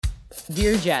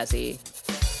Dear Jazzy.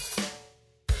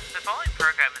 The following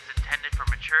program is intended for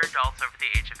mature adults over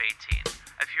the age of 18.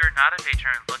 If you are not a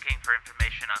patron looking for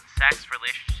information on sex,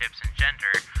 relationships, and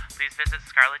gender, please visit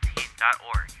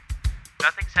scarletteen.org.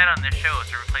 Nothing said on this show is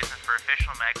a replacement for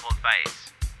official medical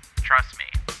advice. Trust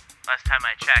me, last time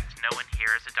I checked, no one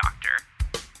here is a doctor.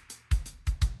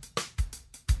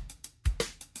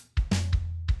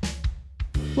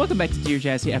 Welcome back to Dear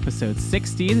Jazzy episode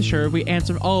 60, the show where we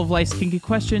answer all of life's kinky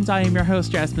questions. I am your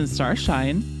host, Jasmine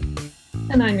Starshine.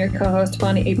 And I'm your co-host,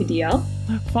 Fani ABDL.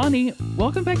 Fani,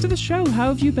 welcome back to the show. How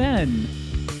have you been?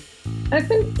 I've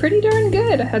been pretty darn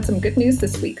good. I had some good news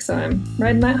this week, so I'm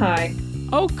riding that high.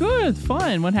 Oh, good.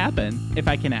 Fun. What happened, if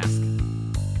I can ask?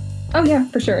 Oh, yeah,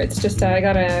 for sure. It's just I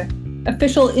got an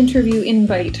official interview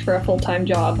invite for a full-time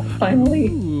job, finally.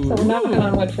 Ooh. So we're knocking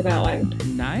on wood for that one.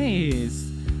 Nice.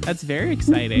 That's very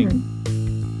exciting.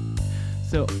 Mm-hmm.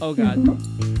 So, oh god.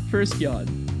 First yawn.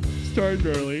 Starting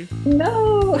early.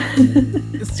 No!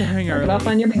 Starting Mark early. it off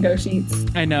on your bingo sheets.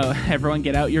 I know. Everyone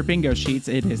get out your bingo sheets.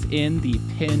 It is in the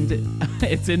pinned...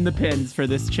 it's in the pins for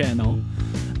this channel.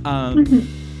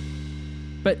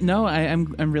 But no,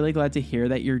 I'm really glad to hear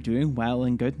that you're doing well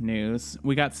and good news.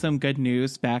 We got some good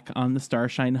news back on the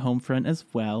Starshine home front as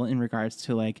well in regards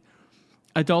to like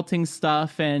adulting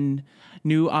stuff and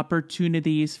new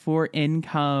opportunities for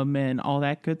income and all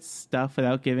that good stuff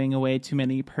without giving away too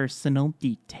many personal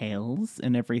details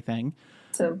and everything.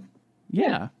 So,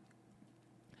 yeah.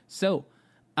 So,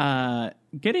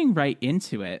 getting right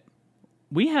into it,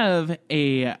 we have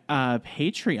a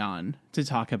Patreon to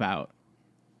talk about.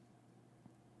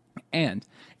 And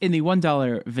in the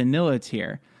 $1 vanilla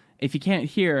tier, if you can't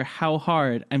hear how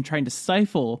hard I'm trying to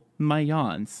stifle my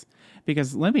yawns,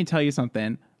 because let me tell you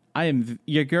something,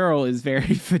 your girl is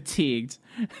very fatigued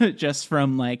just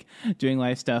from like doing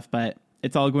life stuff, but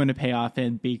it's all going to pay off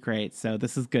and be great. So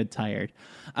this is good tired.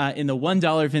 In the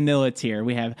 $1 vanilla tier,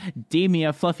 we have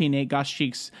Damia, Fluffy Nate, Gosh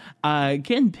Cheeks,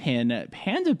 Ginpin,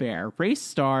 Panda Bear, Race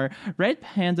Star, Red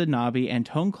Panda Nobby, and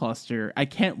Tone Cluster. I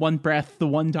can't one breath the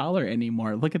 $1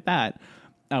 anymore. Look at that.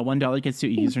 $1 gets you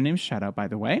a username shout out, by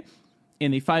the way. In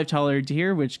the $5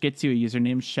 tier, which gets you a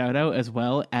username shout out as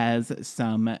well as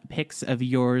some pics of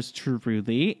yours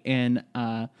truly in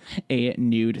a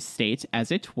nude state,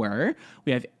 as it were.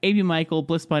 We have AB Michael,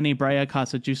 Bliss Bunny, Brian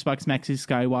Casa, Juicebox, Maxi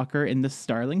Skywalker in the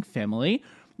Starling family.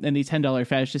 In the $10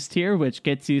 fascist tier, which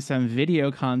gets you some video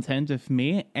content of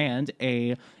me and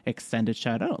a extended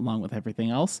shout out along with everything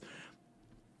else.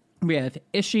 We have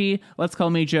Ishi, Let's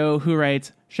Call Me Joe, who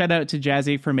writes, shout out to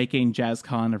Jazzy for making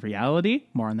JazzCon a reality.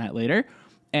 More on that later.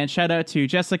 And shout out to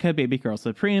Jessica, Baby Girl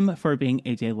Supreme, for being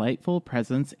a delightful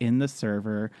presence in the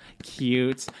server.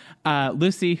 Cute.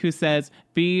 Lucy, who says,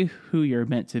 be who you're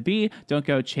meant to be. Don't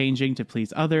go changing to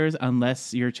please others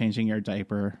unless you're changing your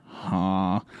diaper.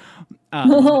 Aww.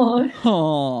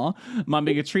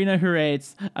 Mommy Katrina, who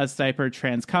writes, us diaper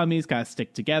trans commies gotta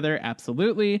stick together.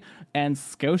 Absolutely. And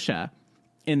Scotia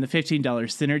in the $15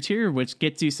 Sinner tier, which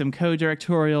gets you some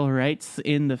co-directorial rights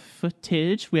in the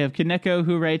footage. We have Kaneko,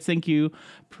 who writes, thank you,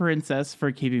 Princess,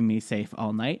 for keeping me safe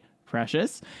all night.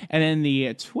 Precious. And then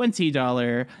the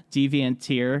 $20 Deviant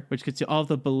tier, which gets you all of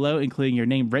the below, including your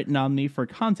name written on me for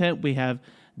content. We have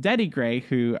Daddy Gray,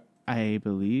 who I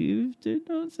believe did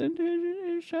not send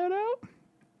a shout out.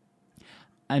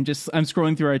 I'm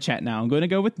scrolling through our chat now. I'm going to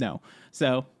go with no.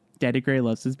 So Daddy Gray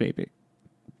loves his baby.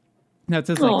 That's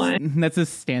his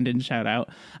stand-in shout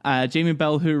out. Jamie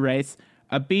Bell, who writes,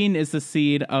 a bean is the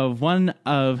seed of one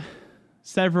of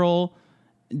several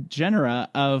genera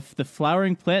of the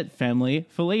flowering plant family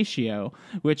Fellatio,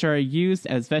 which are used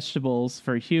as vegetables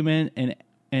for human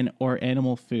and or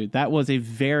animal food. That was a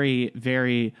very,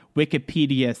 very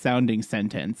Wikipedia sounding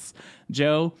sentence.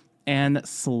 Joe and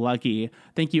Sluggy,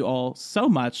 thank you all so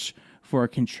much for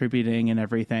contributing and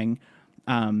everything.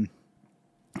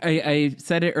 I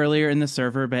said it earlier in the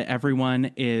server, but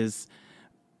everyone is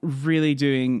really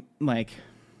doing, like,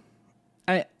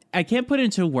 I can't put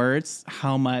into words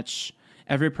how much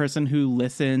every person who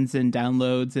listens and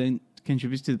downloads and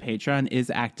contributes to the Patreon is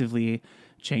actively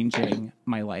changing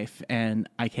my life. And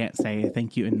I can't say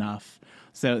thank you enough.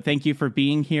 So thank you for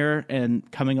being here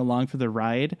and coming along for the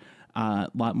ride. A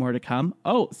lot more to come.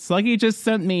 Oh, Sluggy just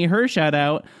sent me her shout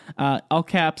out. All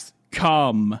caps,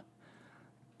 come.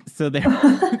 So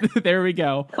there we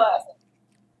go. Classic.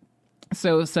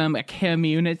 So some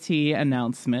community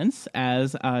announcements,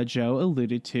 as Joe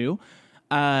alluded to.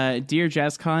 Dear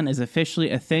JazzCon is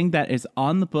officially a thing that is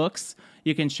on the books.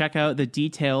 You can check out the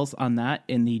details on that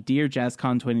in the Dear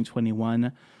JazzCon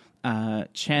 2021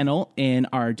 channel in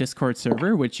our Discord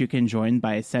server, which you can join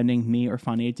by sending me or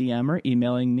Fani a DM or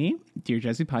emailing me,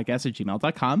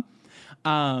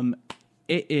 dearjessepodcast@gmail.com.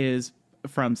 It is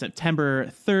from September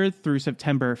 3rd through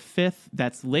September 5th.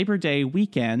 That's Labor Day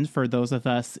weekend for those of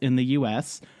us in the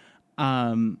U.S.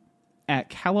 At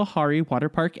Kalahari Water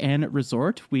Park and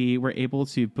Resort, we were able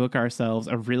to book ourselves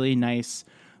a really nice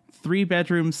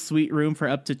 3-bedroom suite room for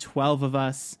up to 12 of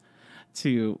us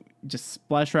to just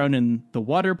splash around in the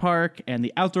water park and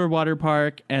the outdoor water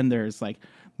park. And there's like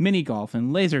mini golf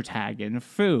and laser tag and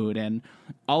food, and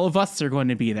all of us are going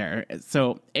to be there.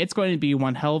 So it's going to be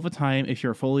one hell of a time if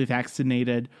you're fully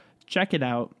vaccinated. Check it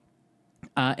out.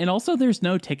 And also there's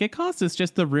no ticket cost. It's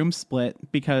just the room split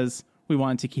because we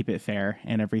wanted to keep it fair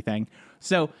and everything.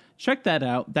 So check that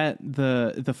out. That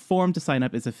the form to sign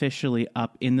up is officially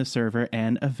up in the server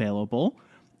and available.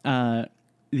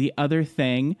 The other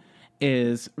thing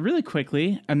is, really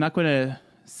quickly, I'm not going to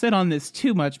sit on this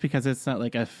too much because it's not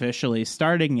like officially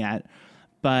starting yet,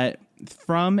 but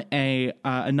from a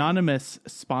anonymous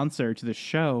sponsor to the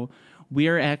show, we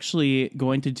are actually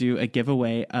going to do a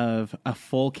giveaway of a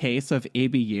full case of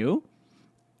ABU.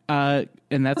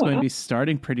 And that's going to be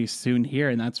starting pretty soon here,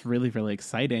 and that's really, really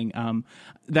exciting.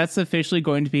 That's officially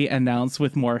going to be announced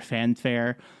with more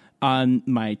fanfare on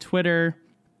my Twitter,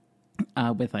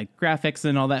 with like graphics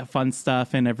and all that fun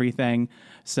stuff and everything.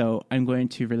 So I'm going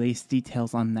to release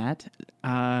details on that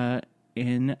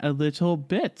in a little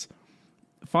bit.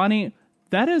 Fani,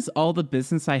 that is all the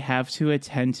business I have to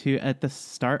attend to at the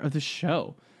start of the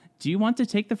show. Do you want to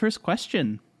take the first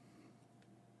question?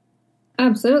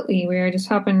 Absolutely. We are just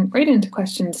hopping right into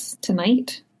questions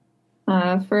tonight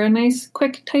for a nice,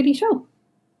 quick, tidy show.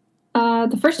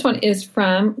 The first one is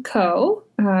from Co,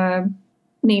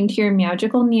 named here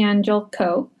Magical Neangel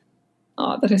Co.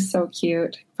 Oh, that is so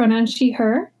cute. Pronouns she,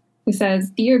 her, who says,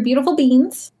 "Dear beautiful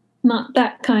beans, not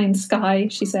that kind sky,"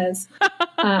 she says.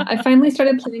 I finally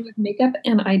started playing with makeup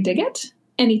and I dig it.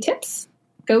 Any tips?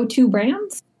 Go-to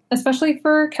brands? Especially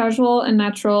for casual and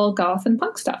natural goth and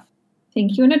punk stuff.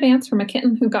 Thank you in advance from a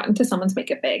kitten who got into someone's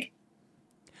makeup bag.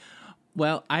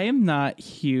 Well, I am not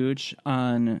huge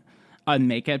on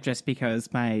makeup just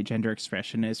because my gender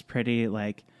expression is pretty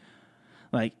like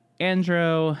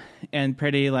andro and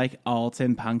pretty like alt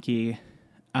and punky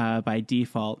by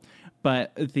default.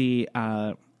 But the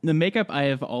makeup I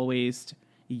have always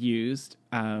used,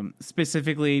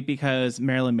 specifically because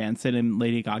Marilyn Manson and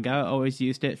Lady Gaga always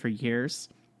used it for years.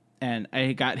 And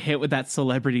I got hit with that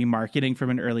celebrity marketing from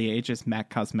an early age as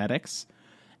MAC Cosmetics.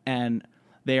 And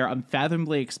they are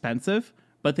unfathomably expensive,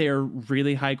 but they are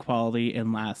really high quality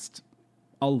and last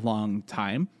a long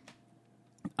time.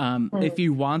 If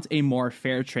you want a more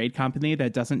fair trade company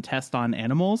that doesn't test on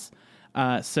animals,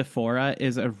 Sephora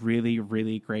is a really,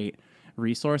 really great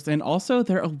resource. And also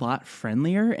they're a lot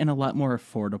friendlier and a lot more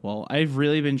affordable. I've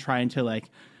really been trying to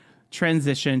like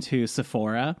transition to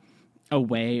Sephora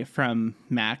away from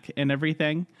MAC and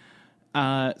everything.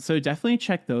 So definitely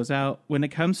check those out. When it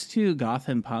comes to goth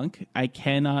and punk, I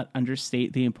cannot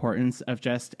understate the importance of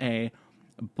just a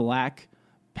black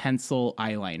pencil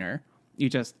eyeliner. You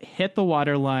just hit the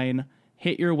waterline,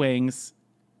 hit your wings.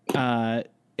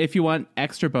 If you want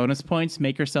extra bonus points,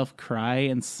 make yourself cry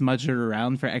and smudge it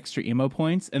around for extra emo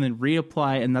points, and then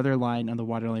reapply another line on the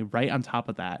waterline right on top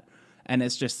of that. And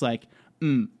it's just like,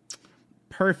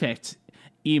 perfect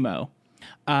emo.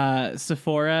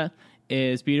 Sephora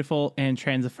is beautiful and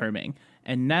trans affirming.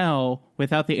 And now,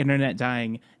 without the internet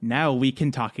dying, now we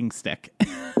can talking stick.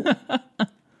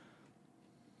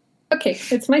 Okay,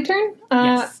 it's my turn.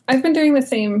 Yes. I've been doing the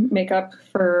same makeup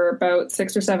for about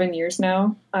 6 or 7 years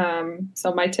now.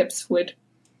 So my tips would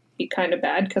be kind of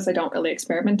bad because I don't really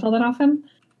experiment all that often.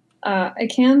 I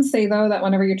can say, though, that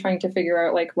whenever you're trying to figure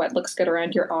out like what looks good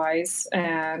around your eyes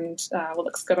and what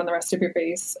looks good on the rest of your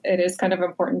face, it is kind of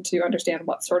important to understand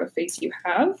what sort of face you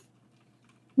have.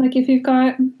 Like if you've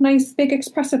got nice, big,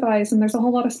 expressive eyes and there's a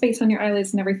whole lot of space on your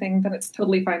eyelids and everything, then it's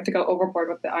totally fine to go overboard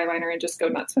with the eyeliner and just go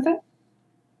nuts with it.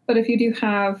 But if you do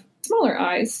have smaller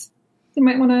eyes, you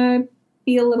might want to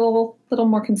be a little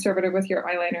more conservative with your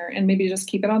eyeliner and maybe just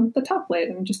keep it on the top lid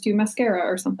and just do mascara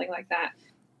or something like that.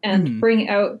 And bring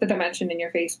out the dimension in your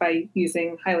face by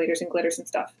using highlighters and glitters and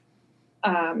stuff.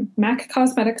 MAC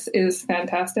Cosmetics is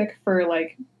fantastic for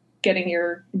like getting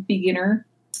your beginner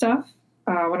stuff.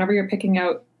 Whenever you're picking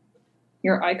out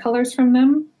your eye colors from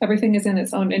them, everything is in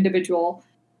its own individual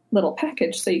little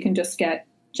package. So you can just get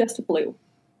just blue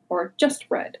or just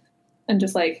red and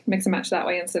just like mix and match that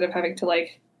way instead of having to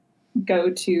like go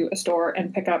to a store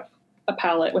and pick up a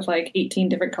palette with like 18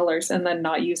 different colors and then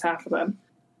not use half of them.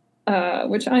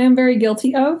 Which I am very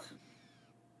guilty of.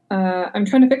 I'm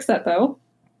trying to fix that, though.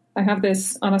 I have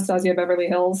this Anastasia Beverly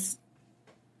Hills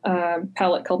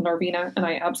palette called Norvina, and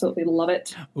I absolutely love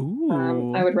it.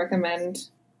 Ooh. I would recommend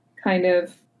kind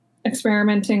of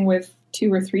experimenting with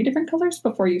 2 or 3 different colors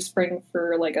before you spring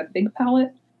for like a big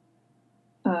palette.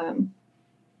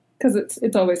 Because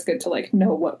it's always good to like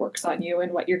know what works on you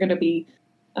and what you're going to be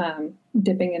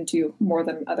dipping into more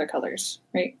than other colors,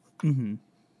 right? Mm-hmm.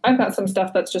 I've got some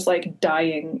stuff that's just like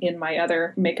dying in my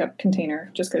other makeup container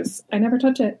just because I never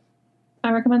touch it.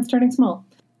 I recommend starting small.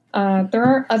 There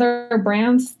are other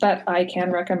brands that I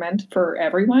can recommend for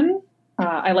everyone.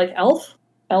 I like e.l.f.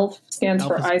 e.l.f. stands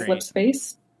for Eyes, great. Lips,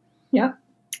 Face. Yeah.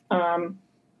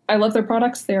 I love their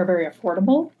products. They are very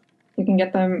affordable. You can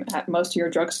get them at most of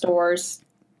your drugstores.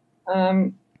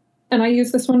 And I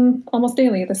use this one almost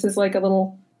daily. This is like a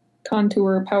little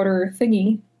contour powder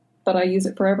thingy, but I use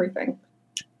it for everything.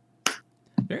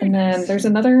 Very And nice. then there's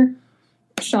another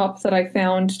shop that I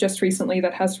found just recently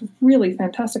that has really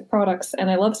fantastic products, and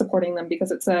I love supporting them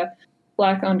because it's a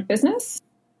Black-owned business.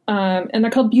 And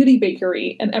they're called Beauty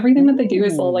Bakery, and everything that they do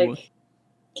is all Ooh. like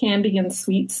candy and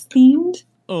sweets themed.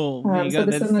 Oh my so god,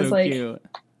 this that's one so is like- cute.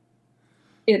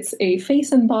 It's a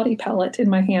face and body palette in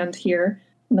my hand here,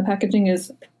 and the packaging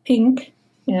is pink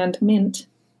and mint,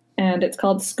 and it's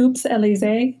called Scoops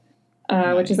Elysee,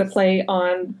 which is a Nice. play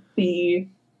on the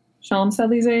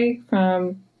Champs-Élysées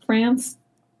from France,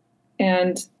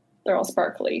 and they're all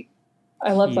sparkly.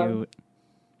 I love them. Cute.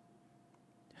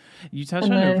 You touched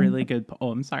And on a then- really good.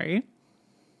 Oh, I'm sorry.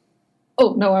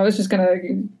 Oh, no, I was just going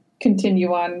to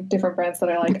continue on different brands that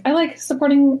I like. I like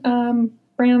supporting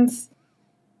brands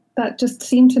that just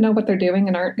seem to know what they're doing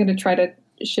and aren't going to try to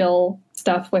shill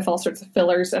stuff with all sorts of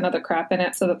fillers and other crap in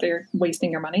it so that they're wasting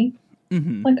your money.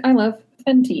 Mm-hmm. Like, I love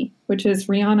Fenty, which is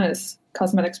Rihanna's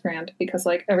cosmetics brand, because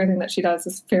like everything that she does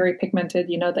is very pigmented.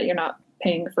 You know that you're not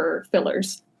paying for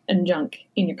fillers and junk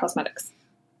in your cosmetics.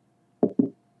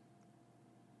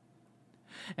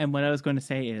 And what I was going to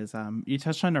say is, you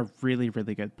touched on a really,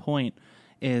 really good point.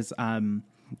 Is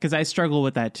because I struggle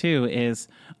with that too. Is,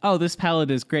 oh, this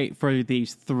palette is great for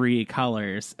these 3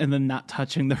 colors, and then not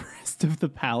touching the rest of the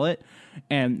palette.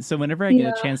 And so whenever I get a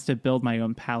Yeah. chance to build my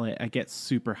own palette, I get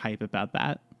super hype about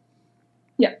that.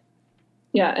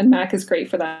 Yeah, and MAC is great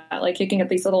for that. Like, you can get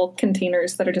these little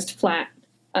containers that are just flat,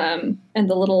 and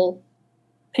the little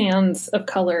pans of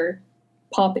color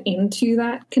pop into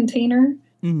that container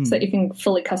Mhm. so that you can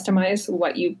fully customize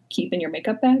what you keep in your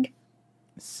makeup bag.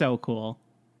 So cool.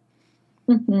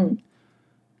 Mm-hmm.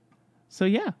 So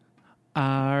yeah,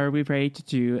 are we ready to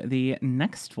do the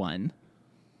next one?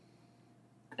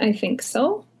 I think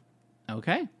so.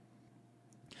 Okay.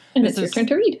 And This it's your is- turn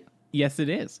to read. Yes, it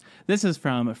is. This is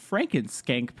from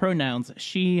Frankenskank, pronouns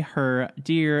she, her,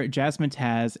 dear, Jasmine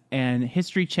Taz, and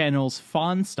History Channel's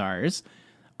Fawn Stars.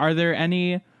 Are there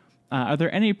any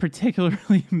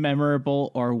particularly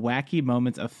memorable or wacky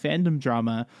moments of fandom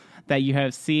drama that you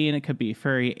have seen? It could be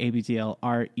furry, ABDL,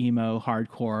 art, emo,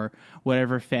 hardcore,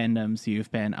 whatever fandoms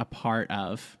you've been a part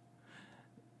of.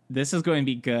 This is going to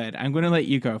be good. I'm going to let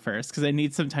you go first because I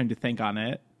need some time to think on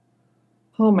it.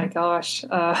 Oh my gosh.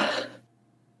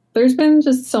 There's been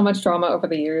just so much drama over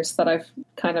the years that I've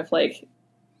kind of like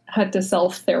had to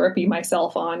self-therapy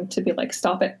myself on to be like,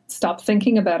 stop it. Stop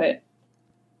thinking about it.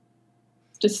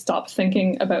 Just stop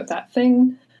thinking about that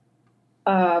thing.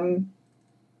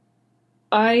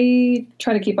 I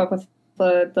try to keep up with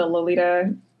the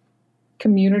Lolita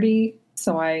community,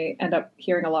 so I end up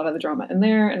hearing a lot of the drama in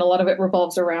there, and a lot of it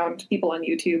revolves around people on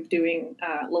YouTube doing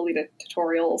Lolita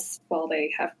tutorials while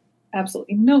they have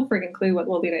absolutely no friggin' clue what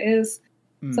Lolita is.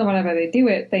 So whenever they do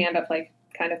it, they end up like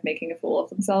kind of making a fool of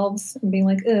themselves and being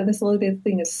like, "Ugh, this Lolita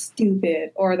thing is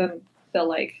stupid," or then they'll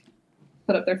like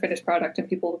put up their finished product and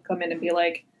people will come in and be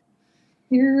like,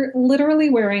 "You're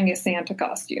literally wearing a Santa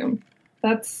costume.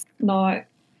 That's not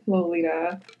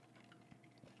Lolita.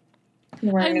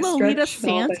 You're wearing I'm a Lolita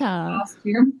stretch velvet Santa."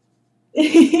 costume."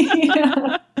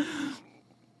 Yeah.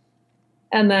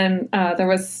 And then there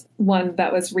was one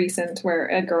that was recent where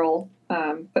a girl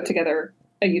put together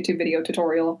a YouTube video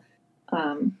tutorial.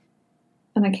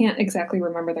 And I can't exactly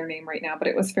remember their name right now, but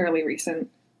it was fairly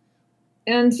recent.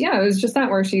 And yeah, it was just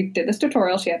that where she did this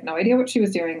tutorial. She had no idea what she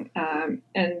was doing.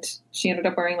 And she ended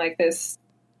up wearing like this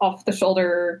off the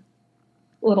shoulder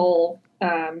little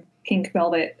pink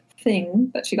velvet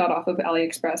thing that she got off of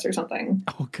AliExpress or something,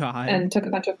 Oh God. and took a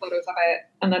bunch of photos of it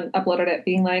and then uploaded it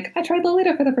being like, "I tried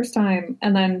Lolita for the first time."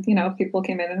 And then, you know, people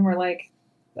came in and were like,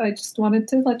 "I just wanted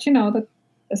to let you know that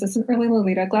this isn't really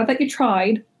Lolita. Glad that you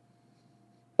tried,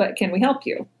 but can we help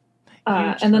you?"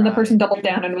 And then the tried. person doubled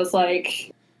down and was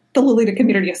like, "The Lolita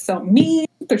community is so mean.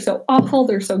 They're so awful.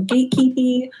 They're so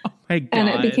gatekeepy. Oh my God. And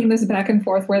it became this back and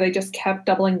forth where they just kept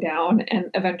doubling down and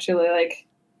eventually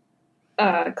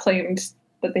claimed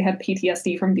that they had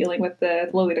PTSD from dealing with the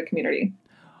Lolita community.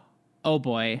 Oh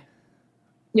boy.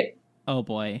 Yeah. Oh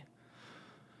boy.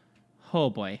 Oh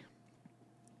boy.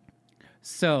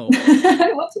 So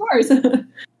what's yours?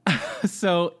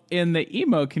 So in the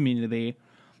emo community,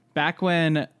 back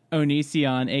when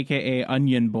Onision, aka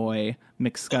Onion Boy,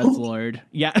 McScudslord.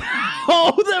 Yeah.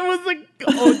 Oh, that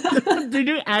was did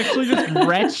you actually just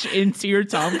retch into your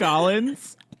Tom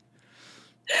Collins?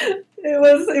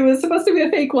 It was supposed to be a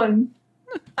fake one.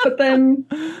 But then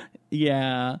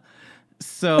yeah.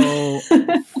 So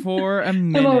for a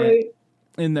minute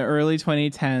in the early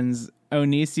 2010s,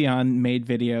 Onision made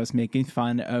videos making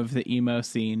fun of the emo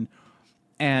scene.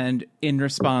 And in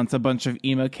response, a bunch of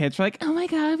emo kids were like, oh my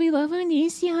God, we love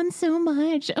Onision so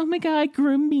much. Oh my God,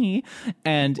 groom me.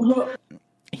 And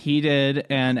he did.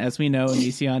 And as we know,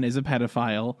 Onision is a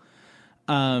pedophile.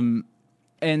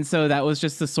 And so that was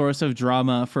just the source of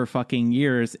drama for fucking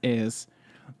years, is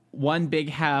one big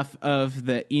half of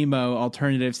the emo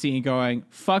alternative scene going,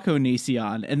 fuck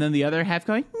Onision. And then the other half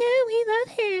going, no, we love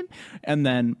him. And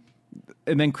then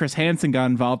Chris Hansen got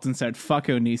involved and said, fuck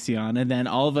Onision. And then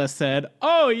all of us said,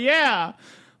 oh, yeah.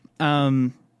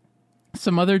 Some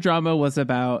other drama was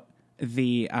about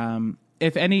the,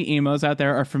 if any emos out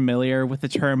there are familiar with the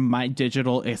term My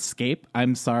Digital Escape,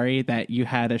 I'm sorry that you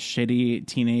had a shitty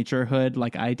teenagerhood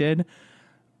like I did.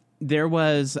 There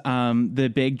was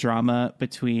the big drama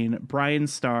between Brian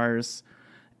Stars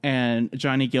and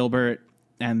Johnny Gilbert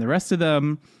and the rest of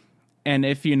them. And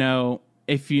if you know,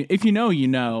 you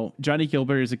know, Johnny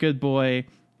Gilbert is a good boy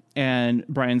and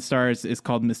Brian Stars is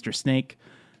called Mr. Snake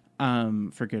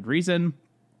for good reason.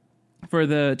 For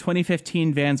the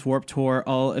 2015 Vans Warped Tour,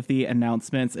 all of the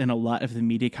announcements and a lot of the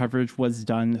media coverage was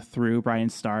done through Brian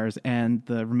Stars and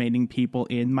the remaining people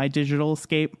in My Digital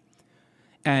Escape.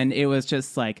 And it was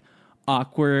just like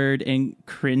awkward and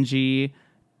cringy.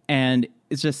 And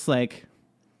it's just like,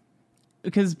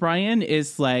 because Brian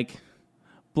is like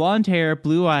blonde hair,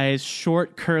 blue eyes,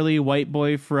 short, curly, white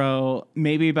boy fro,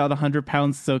 maybe about 100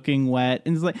 pounds soaking wet.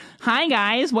 And he's like, hi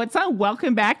guys, what's up?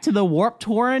 Welcome back to the Warped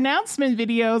Tour announcement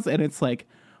videos. And it's like,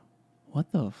 what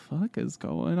the fuck is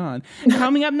going on?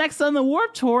 Coming up next on the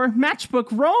Warped Tour, Matchbook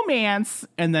Romance.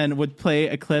 And then would play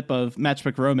a clip of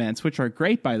Matchbook Romance, which are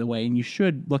great, by the way, and you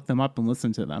should look them up and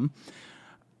listen to them.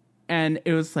 And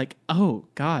it was like, oh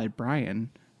God, Brian,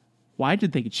 why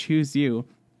did they choose you?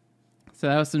 So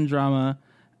that was some drama.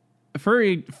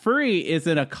 Furry is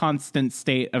in a constant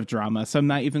state of drama, so I'm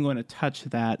not even going to touch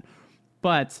that.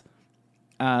 But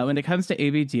when it comes to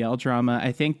ABDL drama,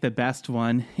 I think the best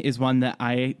one is one that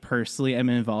I personally am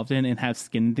involved in and have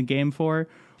skin in the game for.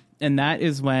 And that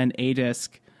is when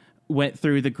A-Disc went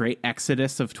through the great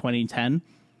exodus of 2010.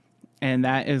 And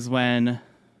that is when,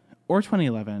 or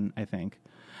 2011, I think.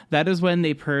 That is when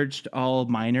they purged all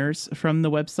minors from the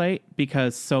website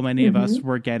because so many of us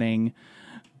were getting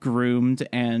groomed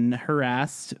and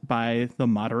harassed by the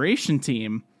moderation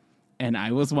team. And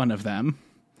I was one of them.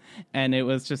 And it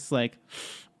was just like,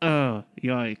 oh,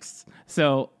 yikes.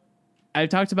 So I've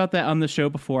talked about that on the show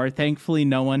before. Thankfully,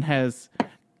 no one has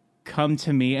come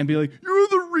to me and be like, you're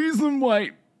the reason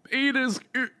why it is.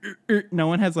 No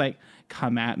one has like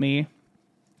come at me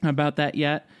about that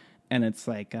yet. And it's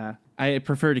like, I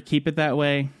prefer to keep it that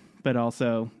way. But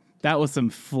also, that was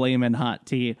some flaming hot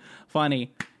tea.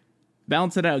 Funny.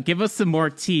 Balance it out. Give us some more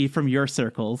tea from your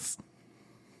circles.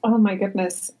 Oh my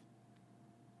goodness.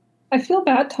 I feel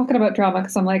bad talking about drama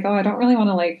because I'm like, oh, I don't really want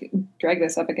to like drag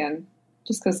this up again.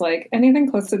 Just because like anything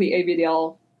close to the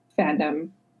ABDL fandom,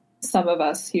 some of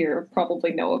us here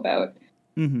probably know about.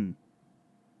 Mm-hmm.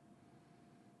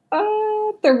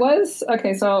 There was,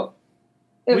 okay, so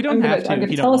we don't I'm going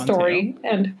to tell a story,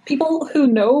 and people who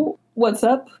know what's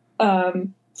up,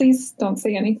 please don't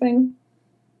say anything.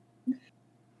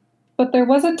 But there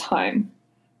was a time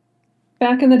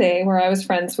back in the day where I was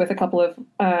friends with a couple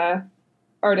of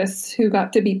artists who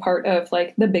got to be part of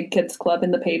like the Big Kids Club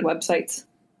in the paid websites.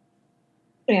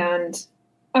 And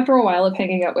after a while of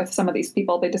hanging out with some of these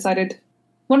people, they decided,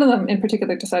 one of them in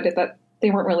particular decided that they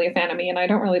weren't really a fan of me, and I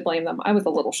don't really blame them. I was a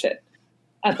little shit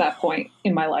at that point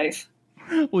in my life.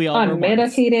 We all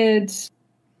unmedicated.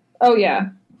 Oh yeah.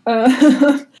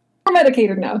 We're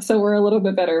medicated now, so we're a little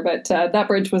bit better, but that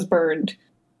bridge was burned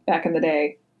back in the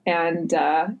day. And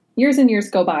years and years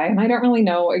go by, and I don't really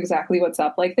know exactly what's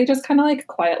up. Like, they just kind of like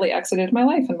quietly exited my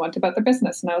life and went about their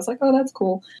business. And I was like, oh, that's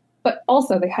cool. But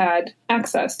also they had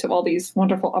access to all these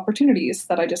wonderful opportunities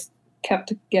that I just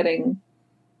kept getting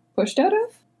pushed out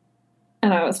of.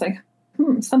 And I was like,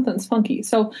 something's funky.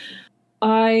 So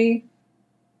I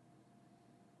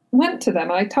went to them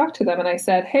and I talked to them and I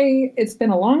said, hey, it's been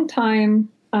a long time.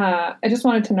 I just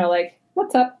wanted to know, like,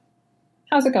 what's up?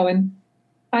 How's it going?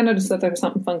 I noticed that there was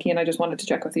something funky and I just wanted to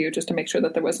check with you just to make sure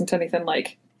that there wasn't anything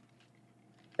like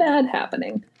bad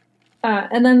happening.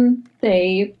 And then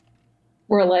they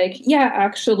were like, yeah,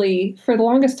 actually, for the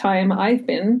longest time, I've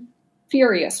been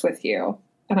furious with you.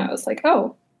 And I was like,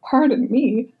 oh, pardon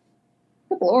me.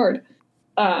 Good Lord.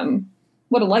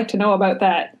 Would have liked to know about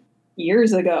that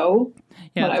years ago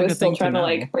when I was still trying to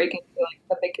like break into like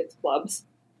the big kids clubs.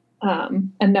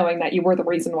 And knowing that you were the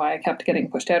reason why I kept getting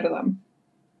pushed out of them.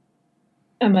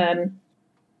 And then,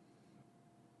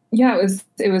 yeah,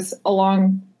 it was a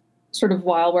long sort of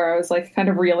while where I was like kind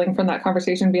of reeling from that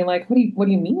conversation, being like, what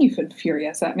do you mean you've been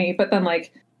furious at me? But then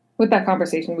like with that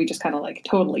conversation, we just kind of like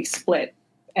totally split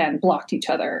and blocked each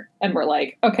other. And we're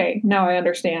like, okay, now I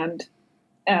understand.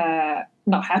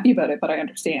 Not happy about it, but I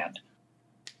understand.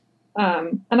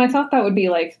 And I thought that would be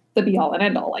like the be all and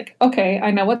end all. Like, okay,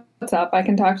 I know what's up. I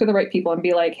can talk to the right people and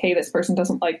be like, hey, this person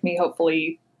doesn't like me.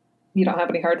 Hopefully you don't have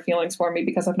any hard feelings for me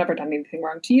because I've never done anything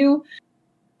wrong to you.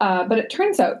 But it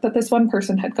turns out that this one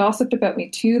person had gossiped about me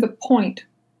to the point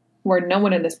where no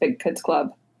one in this big kids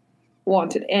club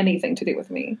wanted anything to do with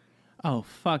me. Oh,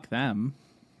 fuck them.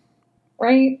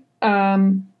 Right?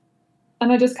 And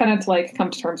I just kind of had to like come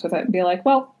to terms with it and be like,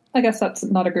 well, I guess that's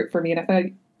not a group for me.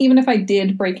 And even if I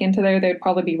did break into there, they'd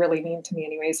probably be really mean to me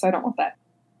anyway, so I don't want that.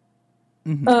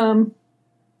 Mm-hmm.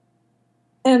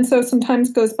 And so some time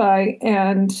goes by,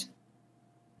 and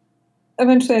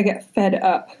eventually I get fed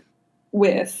up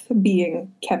with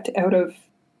being kept out of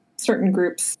certain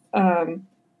groups. I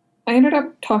ended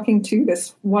up talking to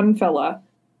this one fella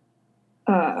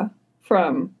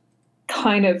from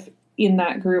kind of in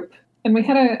that group, and we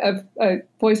had a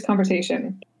voice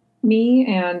conversation. Me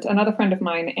and another friend of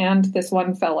mine and this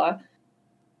one fella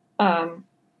had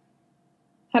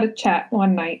a chat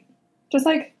one night, just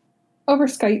like over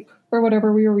Skype or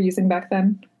whatever we were using back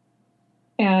then.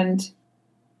 And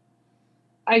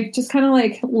I just kind of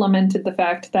like lamented the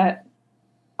fact that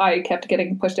I kept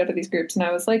getting pushed out of these groups. And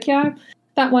I was like, yeah,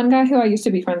 that one guy who I used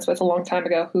to be friends with a long time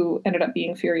ago who ended up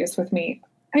being furious with me,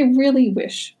 I really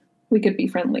wish we could be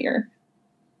friendlier.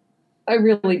 I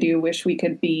really do wish we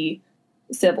could be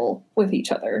civil with each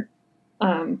other.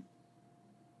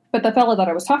 But the fellow that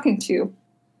I was talking to,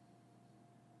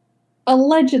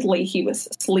 allegedly he was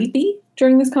sleepy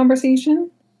during this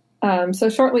conversation. So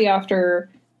shortly after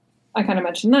I kind of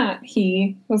mentioned that,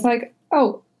 he was like,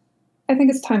 oh, I think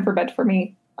it's time for bed for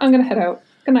me. I'm going to head out.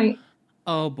 Good night.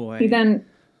 Oh, boy. He then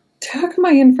took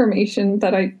my information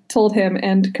that I told him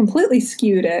and completely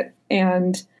skewed it.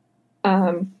 And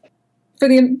for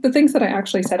the things that I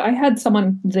actually said, I had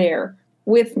someone there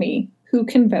with me who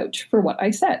can vouch for what I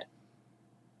said,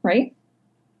 right?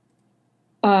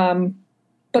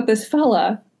 But this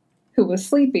fella who was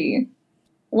sleepy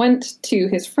went to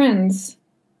his friends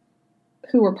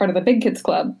who were part of the Big Kids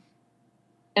Club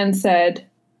and said,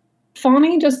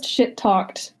 Fawny just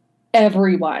shit-talked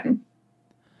everyone.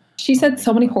 She said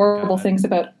so many horrible things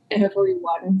about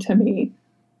everyone to me.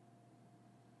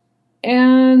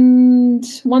 And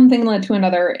one thing led to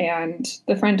another, and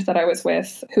the friend that I was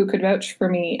with, who could vouch for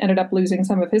me, ended up losing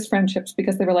some of his friendships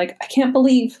because they were like, I can't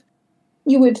believe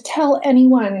you would tell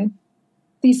anyone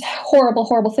these horrible,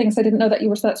 horrible things. I didn't know that you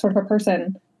were that sort of a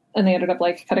person. And they ended up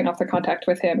like cutting off their contact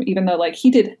with him, even though like he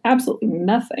did absolutely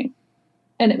nothing.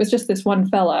 And it was just this one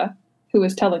fella who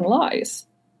was telling lies.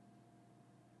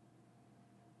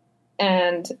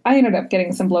 And I ended up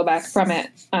getting some blowback from it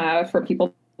for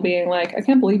people being like, I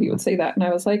can't believe you would say that. And I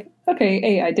was like,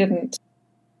 okay, A, I didn't.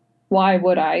 Why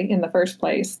would I in the first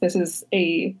place? This is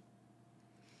a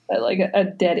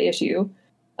dead issue.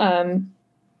 And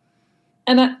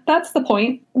that's the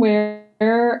point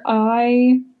where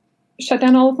I shut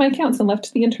down all of my accounts and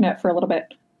left the internet for a little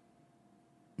bit.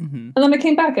 Mm-hmm. And then I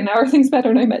came back and now everything's better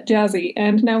and I met Jazzy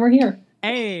and now we're here.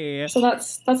 Hey! So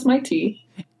that's my tea.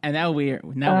 And now we're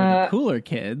the cooler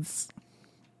kids.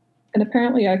 And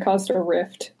apparently I caused a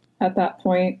rift at that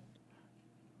point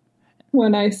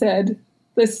when I said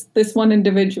this one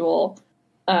individual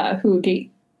who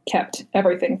kept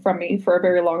everything from me for a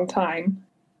very long time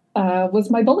was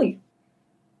my bully.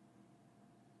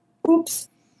 Oops.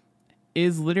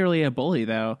 Is literally a bully,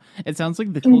 though. It sounds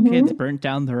like the cool kids burnt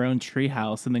down their own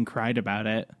treehouse and then cried about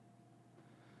it.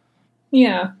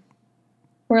 Yeah.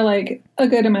 Where, like, a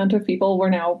good amount of people were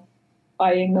now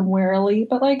eyeing them warily,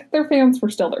 but, like, their fans were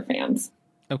still their fans.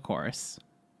 Of course.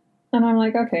 And I'm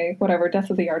like, okay, whatever, death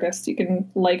of the artist. You can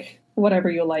like whatever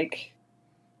you like.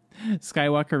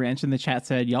 Skywalker Ranch in the chat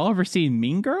said, y'all ever seen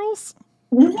Mean Girls?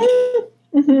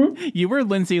 You were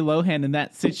Lindsay Lohan in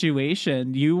that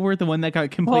situation. You were the one that got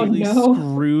completely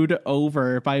screwed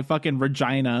over by fucking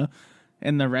Regina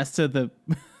and the rest of the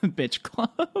bitch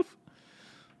club.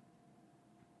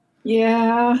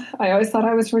 Yeah, I always thought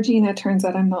I was Regina. Turns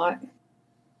out I'm not.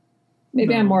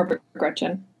 Maybe I'm more of a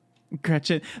Gretchen.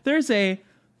 Gretchen. There's a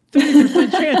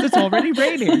 30% chance it's already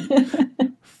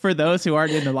raining. For those who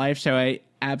aren't in the live show, I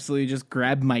absolutely just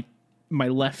grabbed my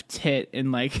left tit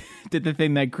and like did the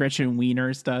thing that Gretchen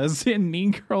Wieners does in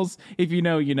Mean Girls. If you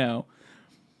know, you know.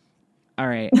 All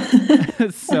right.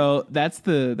 So that's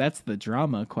the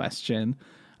drama question.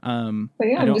 But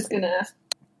yeah, I'm just gonna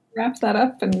wrap that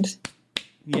up and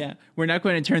yeah, we're not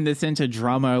going to turn this into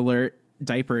Drama Alert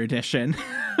Diaper Edition.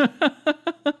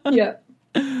 Yeah.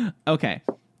 Okay.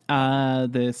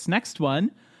 This next one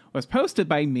was posted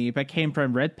by me, but came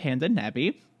from Red Panda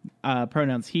Nebby.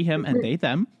 Pronouns he, him, and they,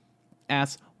 them.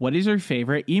 Asks, what is your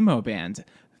favorite emo band?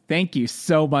 Thank you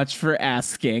so much for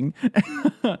asking.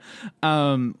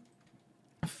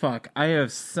 Fuck, I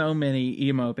have so many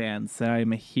emo bands that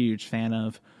I'm a huge fan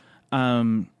of.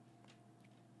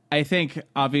 I think,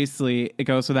 obviously, it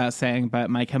goes without saying, but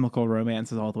My Chemical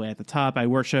Romance is all the way at the top. I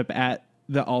worship at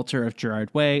the altar of Gerard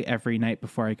Way every night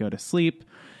before I go to sleep,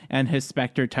 and his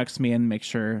specter tucks me in, make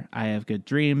sure I have good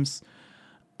dreams.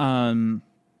 I'm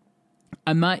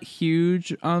not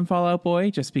huge on Fall Out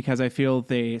Boy, just because I feel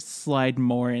they slide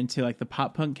more into like the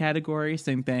pop punk category.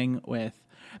 Same thing with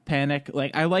Panic.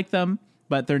 Like, I like them,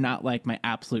 but they're not like my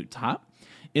absolute top.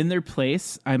 In their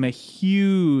place, I'm a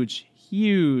huge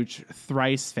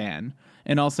Thrice fan,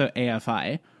 and also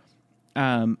AFI.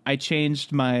 I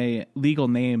changed my legal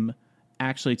name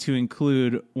actually to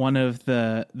include one of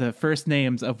the first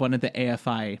names of one of the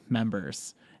AFI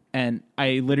members, and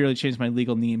I literally changed my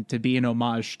legal name to be an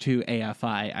homage to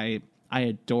AFI. I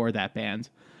adore that band.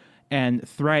 And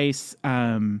Thrice,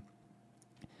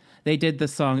 they did the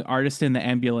song Artist in the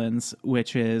Ambulance,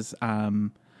 which is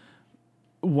one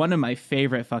of my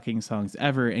favorite fucking songs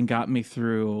ever, and got me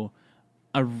through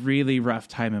a really rough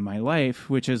time in my life,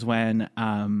 which is when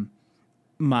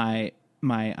my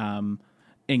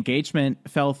engagement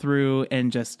fell through,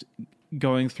 and just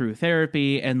going through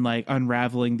therapy and like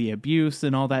unraveling the abuse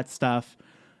and all that stuff.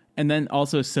 And then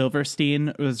also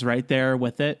Silverstein was right there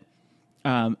with it.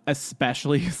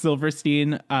 Especially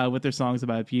Silverstein with their songs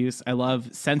about abuse. I love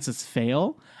Census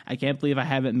Fail. I can't believe I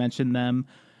haven't mentioned them.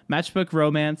 Matchbook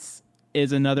Romance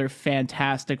is another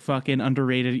fantastic fucking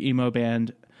underrated emo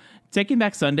band. Taking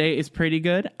Back Sunday is pretty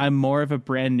good. I'm more of a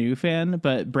Brand New fan,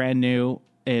 but Brand New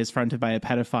is fronted by a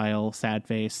pedophile, sad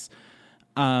face.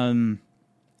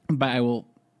 But I will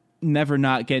never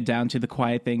not get down to the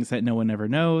quiet things that no one ever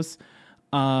knows.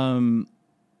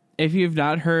 If you've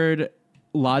not heard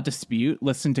La Dispute,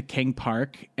 listen to King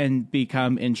Park and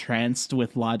become entranced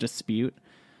with La Dispute.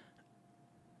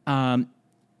 The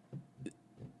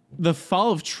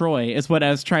Fall of Troy is what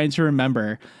I was trying to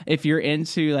remember. If you're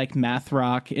into like math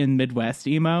rock in Midwest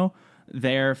emo,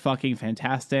 they're fucking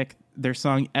fantastic. Their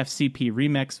song FCP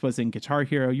Remix was in Guitar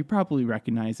Hero. You probably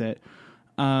recognize it.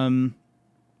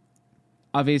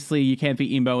 Obviously, you can't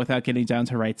be emo without getting down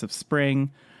to Rites of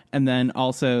Spring. And then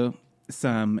also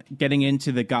some getting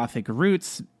into the gothic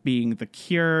roots, being The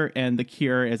Cure. And The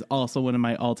Cure is also one of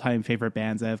my all-time favorite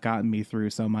bands that have gotten me through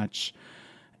so much.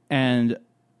 And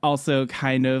also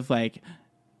kind of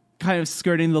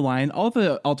skirting the line. All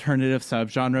the alternative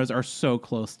subgenres are so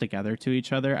close together to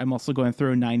each other. I'm also going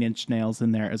through Nine Inch Nails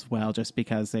in there as well, just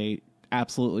because they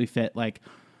absolutely fit like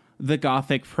the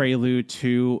gothic prelude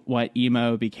to what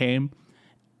emo became.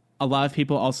 A lot of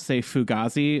people also say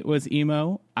Fugazi was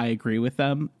emo. I agree with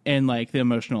them in like the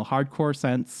emotional hardcore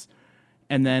sense.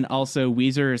 And then also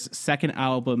Weezer's second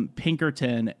album,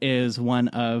 Pinkerton, is one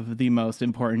of the most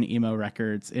important emo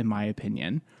records in my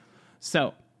opinion.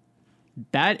 So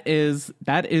that is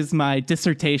my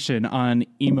dissertation on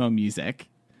emo music.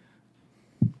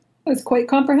 That's quite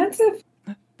comprehensive.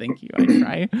 Thank you. I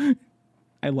try.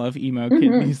 I love emo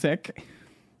kid music.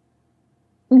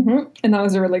 Mm-hmm. And that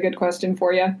was a really good question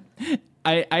for you.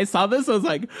 I saw this. I was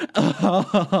like,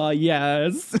 oh,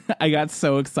 yes. I got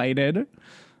so excited.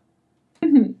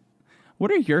 Mm-hmm.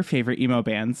 What are your favorite emo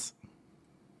bands?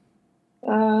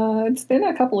 It's been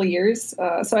a couple of years.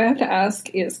 So I have to ask,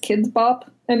 is Kids Bop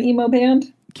an emo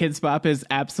band? Kids Bop is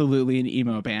absolutely an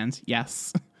emo band.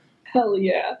 Yes. Hell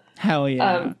yeah. Hell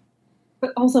yeah.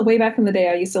 But also way back in the day,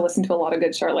 I used to listen to a lot of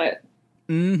Good Charlotte.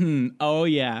 Mm-hmm. Oh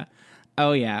yeah.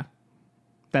 Oh yeah.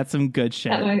 That's some good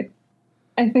shit. And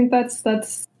I think that's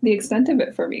the extent of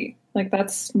it for me. Like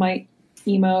that's my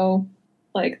emo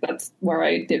Like, that's where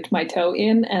I dipped my toe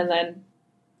in and then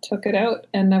took it out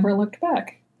and never looked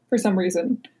back for some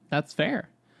reason. That's fair.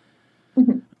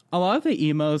 Mm-hmm. A lot of the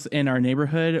emos in our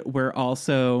neighborhood were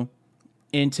also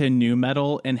into new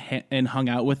metal and hung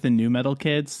out with the new metal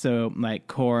kids. So like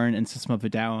Korn and System of a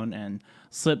Down and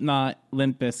Slipknot,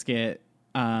 Limp Bizkit,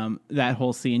 that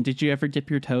whole scene. Did you ever dip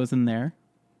your toes in there?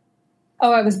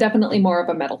 Oh, I was definitely more of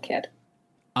a metal kid.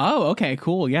 Oh, okay,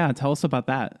 cool. Yeah, tell us about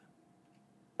that.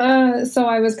 So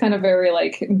I was kind of very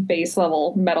like base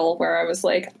level metal, where I was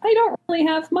like, I don't really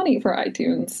have money for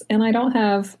iTunes, and I don't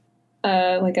have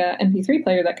like a MP3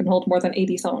 player that can hold more than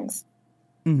 80 songs.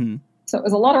 Mm-hmm. So it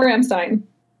was a lot of Rammstein.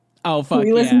 Oh, fuck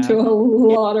We listened to a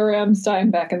lot of Rammstein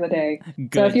back in the day.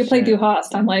 Good so if you play shit. Du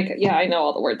Hast, I'm like, yeah, I know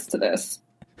all the words to this.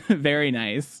 Very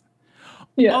nice.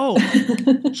 Yeah. Oh,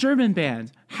 German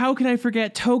band. How could I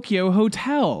forget Tokyo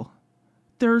Hotel?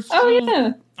 They're so,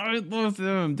 yeah. I love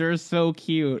them. They're so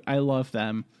cute. I love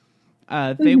them.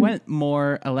 They went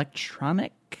more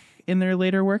electronic in their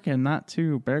later work, and not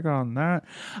too big on that.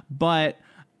 But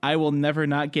I will never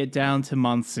not get down to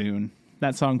Monsoon.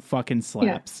 That song fucking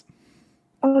slaps. Yeah.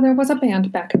 Oh, there was a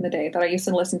band back in the day that I used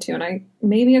to listen to, and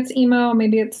maybe it's emo,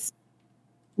 maybe it's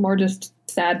more just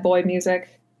sad boy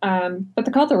music. But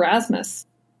they're called the Rasmus.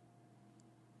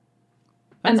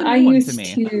 That's and a I new one used to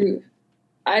me. to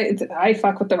I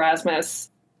fuck with the Rasmus.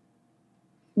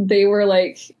 They were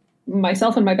like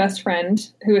myself and my best friend,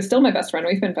 who is still my best friend.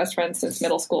 We've been best friends since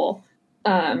middle school.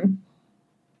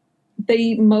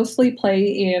 They mostly play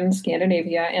in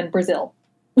Scandinavia and Brazil.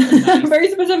 Nice.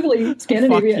 Very specifically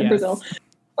Scandinavia and yes. Brazil.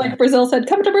 Like Brazil said,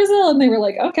 come to Brazil, and they were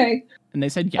like, okay. And they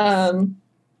said yes.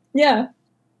 Yeah.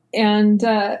 And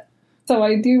so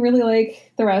I do really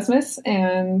like the Rasmus,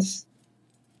 and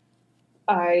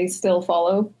I still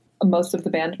follow most of the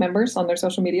band members on their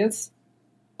social medias,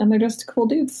 and they're just cool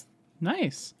dudes.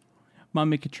 Nice.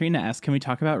 Mommy Katrina asks, can we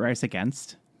talk about Rise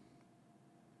Against?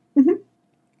 Mm-hmm.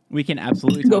 We can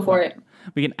absolutely Go for it.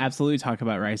 We can absolutely talk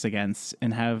about Rise Against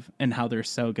and how they're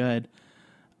so good.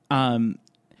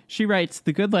 She writes,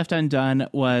 "The Good Left Undone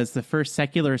was the first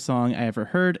secular song I ever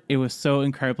heard. It was so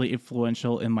incredibly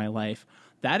influential in my life."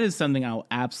 That is something I'll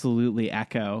absolutely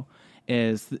echo.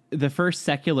 Is the first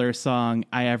secular song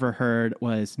I ever heard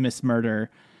was Miss Murder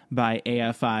by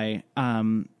AFI.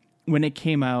 When it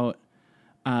came out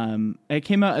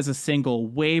as a single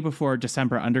way before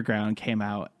December Underground came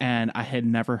out, and I had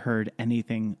never heard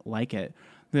anything like it.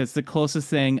 The closest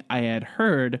thing I had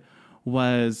heard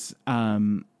was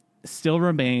Still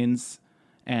Remains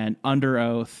and Under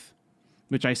Oath,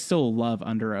 which I still love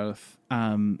Under Oath,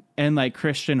 and like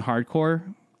Christian hardcore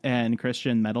and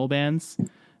Christian metal bands.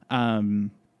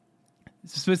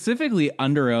 Specifically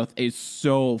Under Oath is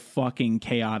so fucking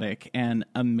chaotic and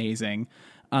amazing.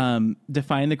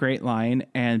 Define the Great Line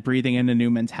and Breathing in a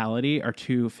New Mentality are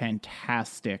two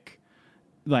fantastic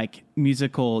like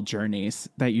musical journeys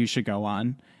that you should go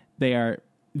on. They are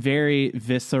very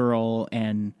visceral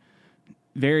and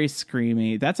very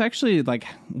screamy. That's actually like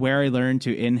where I learned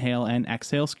to inhale and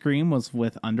exhale scream, was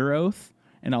with Under Oath,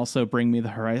 and also Bring Me the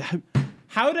Horizon.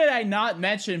 How did I not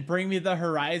mention Bring Me the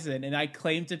Horizon and I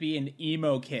claim to be an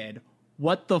emo kid?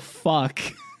 What the fuck?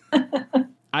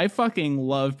 I fucking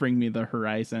love Bring Me the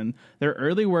Horizon. Their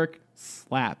early work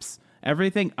slaps.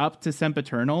 Everything up to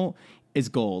Sempiternal is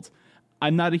gold.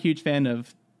 I'm not a huge fan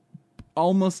of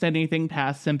almost anything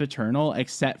past Sempiternal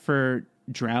except for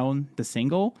Drown, the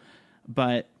single.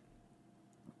 But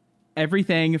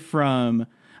everything from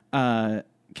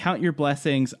Count Your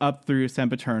Blessings up through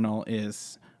Sempiternal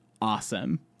is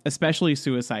awesome. Especially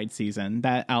Suicide Season.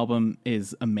 That album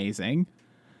is amazing.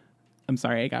 I'm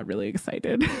sorry, I got really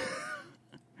excited.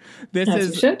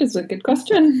 It's a good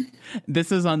question.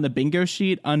 This is on the bingo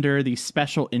sheet under the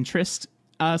special interest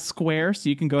square, so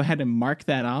you can go ahead and mark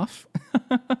that off.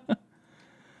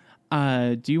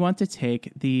 Do you want to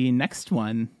take the next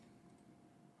one?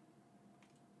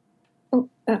 Oh,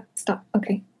 stop.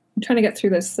 Okay. I'm trying to get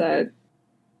through this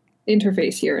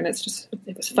interface here, and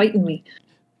it was fighting me.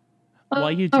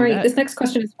 While you do all right, that, this next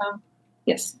question is from...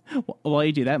 Yes. While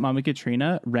you do that, Mama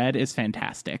Katrina, Red is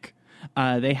fantastic.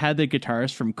 They had the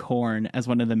guitarist from Korn as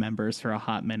one of the members for a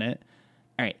hot minute.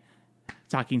 All right.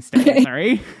 Talking stick. Okay.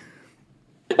 Sorry.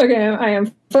 Okay, I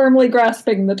am firmly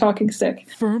grasping the talking stick.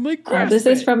 Firmly grasping. This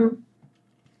is from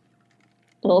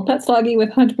Little Pet Sloggy with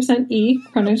 100% E,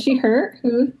 pronoun she, her,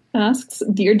 who asks,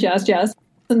 Dear Jazz Jazz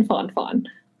and Fawn Fawn,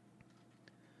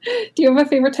 do you have a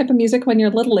favorite type of music when you're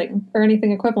littling or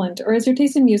anything equivalent? Or is your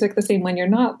taste in music the same when you're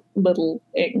not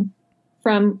littling?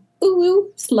 From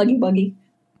Ooh Sluggy Buggy.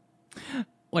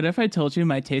 What if I told you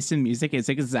my taste in music is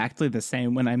exactly the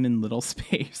same when I'm in little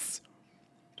space?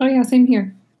 Oh yeah, same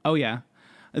here. Oh, yeah.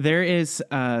 There is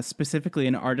specifically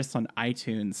an artist on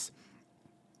iTunes.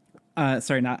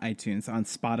 Sorry, not iTunes, on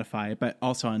Spotify, but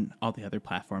also on all the other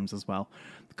platforms as well,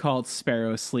 called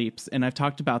Sparrow Sleeps. And I've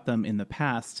talked about them in the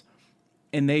past.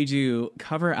 And they do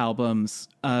cover albums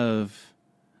of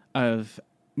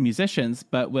musicians,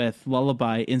 but with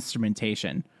lullaby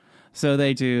instrumentation. So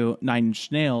they do Nine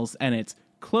Inch Nails, and it's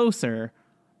Closer,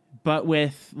 but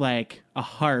with like a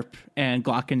harp and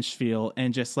glockenspiel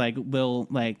and just like little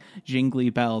like jingly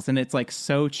bells, and it's like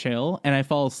so chill, and I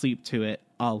fall asleep to it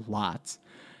a lot.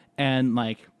 And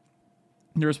like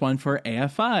there's one for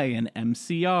AFI and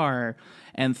MCR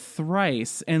and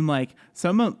Thrice, and like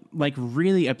some like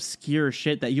really obscure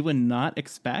shit that you would not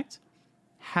expect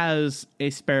has a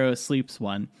Sparrow Sleeps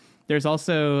one. There's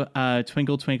also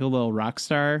Twinkle Twinkle Little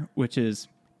Rockstar, which is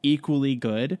equally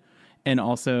good. And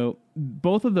also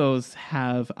both of those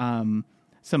have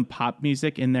some pop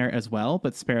music in there as well.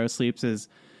 But Sparrow Sleeps is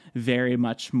very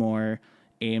much more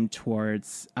aimed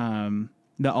towards the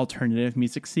alternative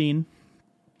music scene.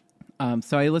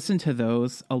 So I listen to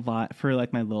those a lot for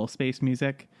like my little space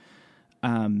music.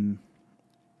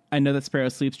 I know that Sparrow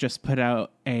Sleeps just put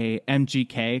out a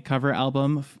MGK cover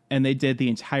album, and they did the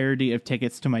entirety of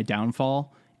Tickets to My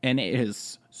Downfall, and it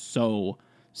is so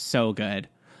good.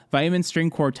 Vitamin String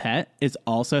Quartet is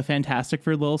also fantastic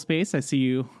for little space. I see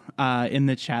you in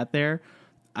the chat there.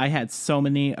 I had so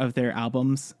many of their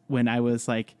albums when I was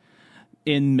like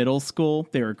in middle school.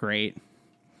 They were great.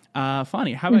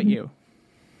 Fonny, how about you?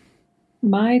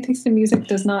 My taste in music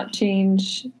does not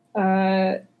change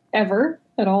ever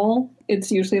at all.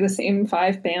 It's usually the same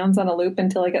 5 bands on a loop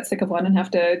until I get sick of one and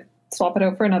have to swap it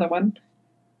out for another one.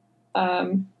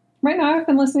 Right now I've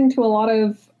been listening to a lot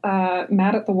of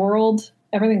Mad at the World,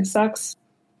 Everything Sucks,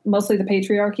 mostly the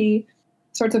patriarchy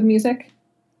sorts of music.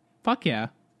 Fuck yeah.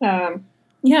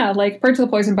 Yeah, like Birds of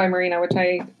the Poison by Marina, which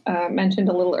I mentioned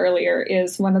a little earlier,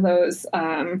 is one of those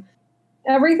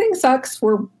everything sucks,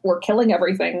 we're killing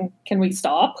everything, can we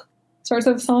stop sorts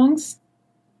of songs.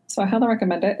 So I highly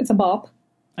recommend it. It's a bop.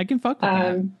 I can fuck with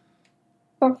that.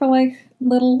 But for like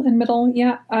little and middle,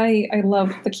 yeah, I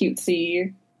love the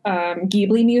cutesy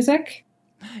Ghibli music.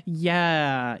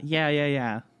 Yeah.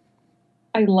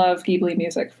 I love Ghibli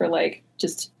music for like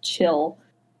just chill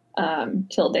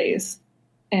days.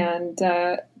 And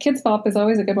Kids Bop is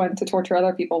always a good one to torture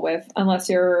other people with, unless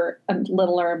you're a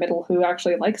little or a middle who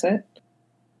actually likes it.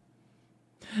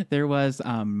 There was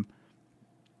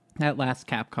at last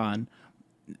Capcom,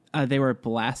 they were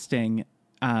blasting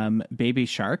Baby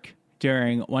Shark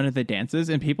during one of the dances,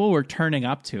 and people were turning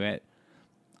up to it.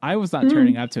 I was not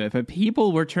turning up to it, but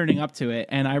people were turning up to it,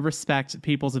 and I respect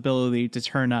people's ability to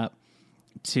turn up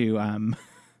to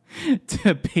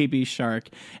to Baby Shark,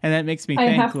 and that makes me think.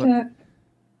 I have to.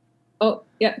 Oh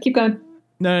yeah, keep going.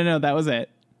 No, that was it.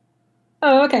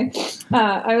 Oh, okay.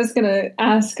 I was gonna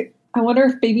ask. I wonder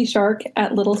if Baby Shark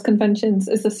at Little's conventions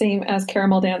is the same as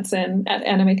Caramel Dancin' at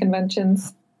anime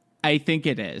conventions. I think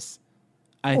it is.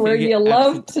 Where you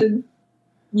love to,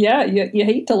 yeah, you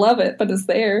hate to love it, but it's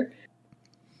there.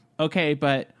 Okay,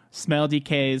 but Smell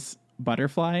DK's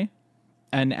Butterfly,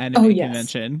 an anime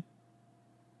convention.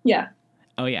 Yeah.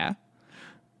 Oh yeah.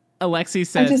 Alexi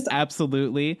says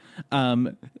absolutely.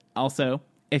 Also,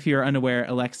 if you're unaware,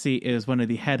 Alexi is one of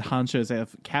the head honchos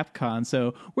of Capcom,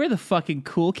 so we're the fucking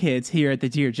cool kids here at the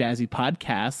Dear Jazzy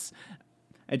podcast.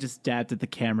 I just dabbed at the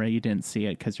camera. You didn't see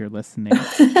it because you're listening.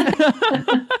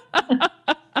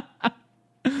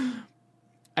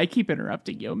 I keep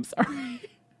interrupting you. I'm sorry.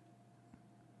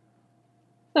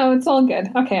 No, it's all good.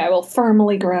 Okay, I will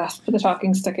firmly grasp the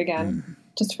talking stick again,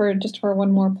 just for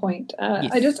one more point.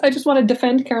 Yes. I just want to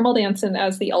defend Caramel Dancin'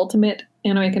 as the ultimate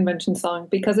anime convention song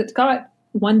because it's got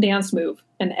one dance move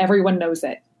and everyone knows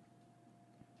it.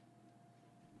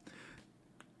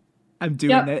 I'm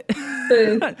doing it.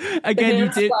 Again, you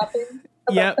did.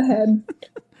 Yep. The head,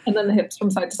 and then the hips from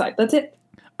side to side. That's it.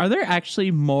 Are there actually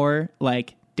more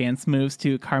like dance moves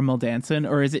to Caramel Dancin',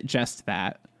 or is it just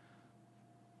that?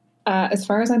 As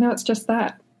far as I know, it's just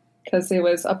that because it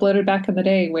was uploaded back in the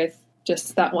day with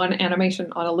just that one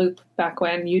animation on a loop back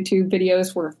when YouTube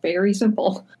videos were very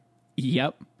simple.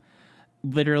 Yep.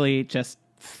 Literally just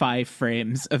 5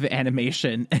 frames of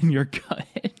animation and you're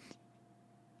good.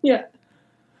 Yeah.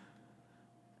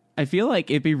 I feel like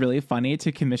it'd be really funny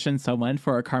to commission someone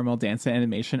for a Caramel Dancin'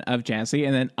 animation of Jazzy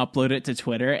and then upload it to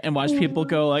Twitter and watch people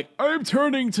go like, I'm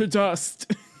turning to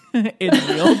dust in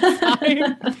real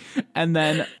time. And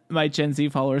then my Gen Z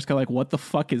followers go like, what the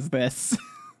fuck is this?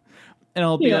 And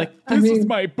I'll be like, this is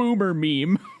my boomer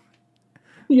meme.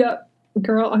 Yeah.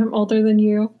 Girl, I'm older than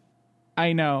you.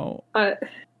 I know.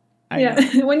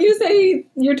 Yeah, when you say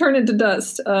you turn into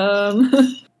dust,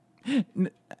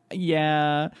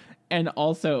 yeah, and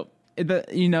also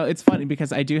it's funny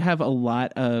because I do have a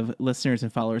lot of listeners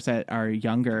and followers that are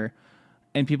younger,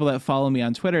 and people that follow me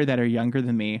on Twitter that are younger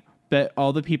than me, but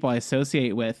all the people I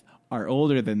associate with are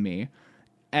older than me,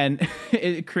 and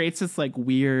it creates this like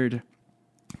weird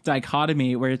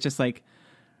dichotomy where it's just like,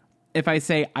 if I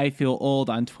say I feel old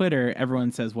on Twitter,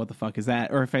 everyone says, what the fuck is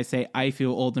that? Or if I say I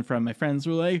feel old in front of my friends,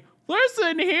 we're like,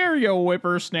 listen here, you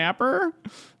whippersnapper.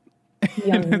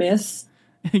 young miss.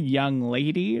 Young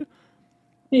lady.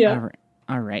 Yeah.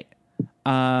 All right.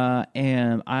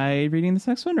 Am I reading this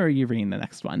next one or are you reading the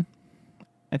next one?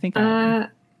 I think yeah,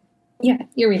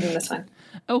 you're reading this one.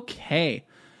 Okay.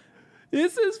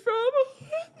 This is from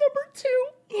number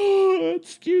 2.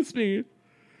 Excuse me.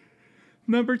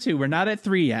 Number 2. We're not at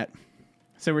 3 yet,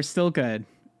 so we're still good.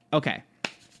 Okay.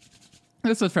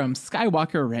 This is from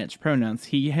Skywalker Ranch. Pronouns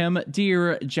he, him,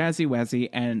 dear, jazzy wazzy,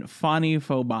 and Fani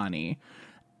Fobani.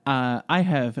 I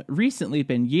have recently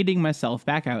been yeeting myself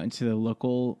back out into the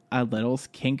local Littles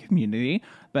kink community,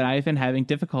 but I've been having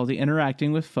difficulty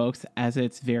interacting with folks as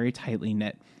it's very tightly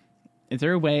knit. Is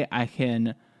there a way I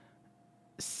can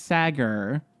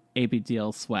sagger, a big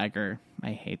deal swagger,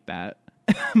 I hate that,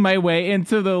 my way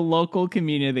into the local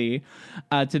community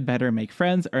to better make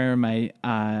friends, or am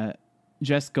I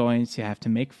just going to have to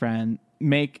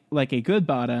make like a good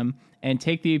bottom and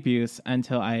take the abuse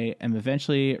until I am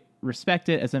eventually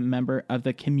respected as a member of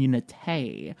the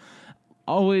community?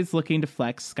 Always looking to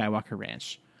flex, Skywalker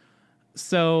Ranch.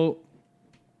 So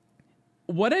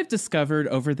what I've discovered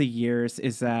over the years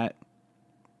is that,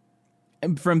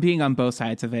 from being on both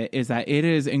sides of it, is that it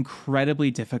is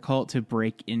incredibly difficult to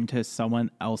break into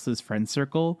someone else's friend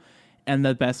circle. And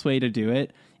the best way to do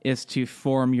it is to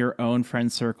form your own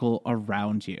friend circle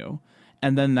around you.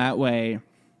 And then that way,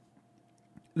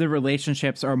 the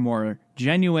relationships are more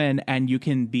genuine and you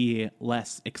can be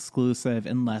less exclusive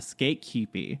and less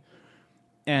gatekeepy.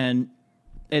 And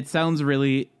it sounds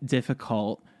really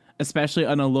difficult, especially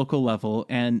on a local level.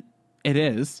 And it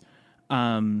is.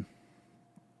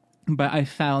 But I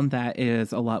found that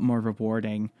is a lot more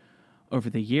rewarding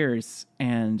over the years.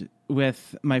 And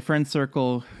with my friend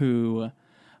circle, who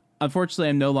unfortunately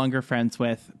I'm no longer friends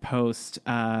with post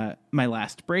my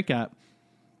last breakup,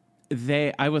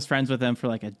 I was friends with them for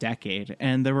like a decade.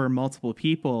 And there were multiple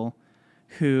people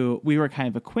who we were kind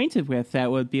of acquainted with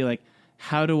that would be like,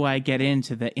 how do I get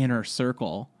into the inner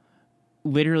circle?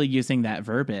 Literally using that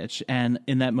verbiage. And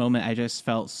in that moment, I just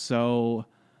felt so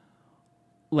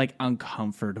like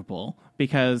uncomfortable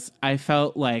because I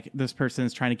felt like this person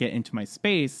is trying to get into my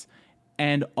space.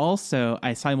 And also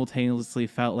I simultaneously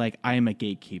felt like I am a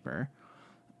gatekeeper.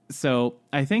 So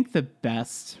I think the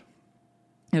best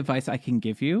advice I can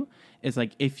give you is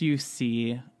like, if you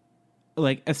see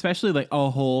like, especially like a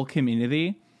whole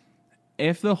community,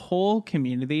 if the whole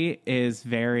community is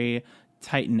very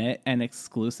tight knit and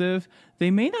exclusive,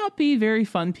 they may not be very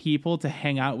fun people to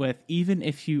hang out with, even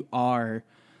if you are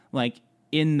like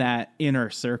in that inner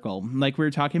circle. Like we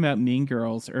were talking about Mean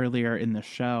Girls earlier in the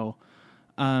show.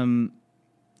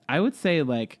 I would say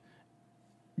like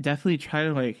definitely try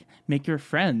to like make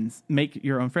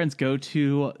your own friends go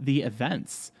to the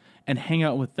events and hang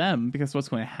out with them, because what's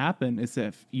going to happen is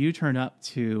if you turn up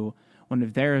to one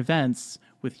of their events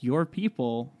with your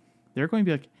people, they're going to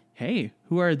be like, hey,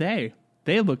 who are they?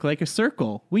 They look like a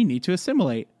circle. We need to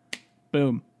assimilate.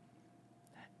 Boom.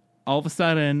 All of a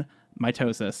sudden,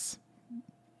 mitosis.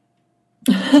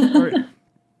 There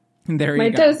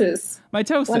you go. Mitosis.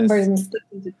 One person's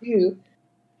sticking to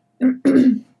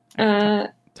two.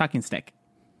 Talking stick.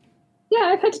 Yeah,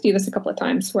 I've had to do this a couple of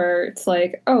times where it's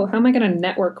like, oh, how am I going to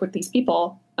network with these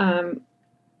people? And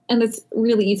it's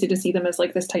really easy to see them as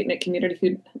like this tight-knit community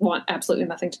who want absolutely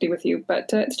nothing to do with you.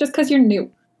 But it's just because you're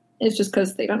new. It's just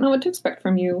because they don't know what to expect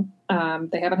from you.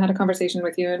 They haven't had a conversation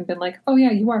with you and been like, oh,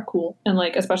 yeah, you are cool. And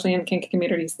like, especially in kink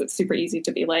communities, it's super easy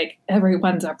to be like,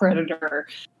 everyone's a predator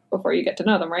before you get to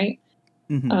know them, right?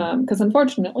 Because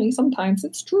unfortunately, sometimes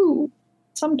it's true.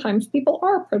 Sometimes people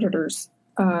are predators.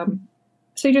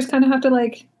 So you just kind of have to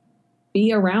like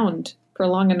be around for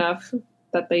long enough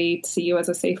that they see you as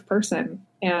a safe person.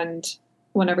 And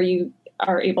whenever you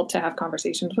are able to have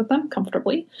conversations with them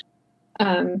comfortably,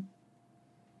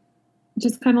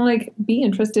 just kind of like be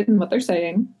interested in what they're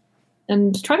saying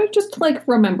and try to just like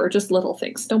remember just little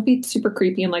things. Don't be super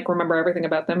creepy and like remember everything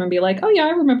about them and be like, oh yeah,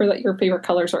 I remember that your favorite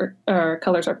colors are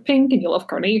pink and you love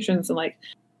carnations, and like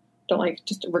don't like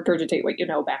just regurgitate what you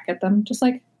know back at them. Just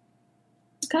like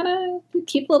kind of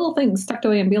keep little things tucked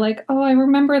away and be like, oh, I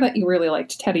remember that you really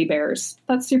liked teddy bears.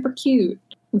 That's super cute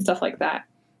and stuff like that.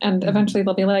 And eventually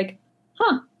they'll be like,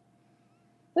 huh,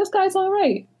 this guy's all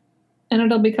right. And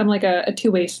it'll become like a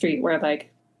two-way street where,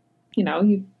 like, you know,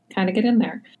 you kind of get in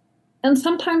there. And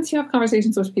sometimes you have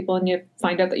conversations with people and you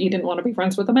find out that you didn't want to be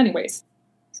friends with them anyways.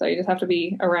 So you just have to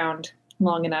be around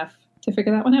long enough to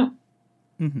figure that one out.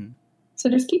 Mm-hmm. So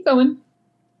just keep going.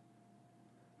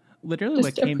 Literally,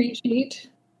 Just appreciate.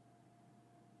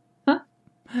 Huh?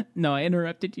 No, I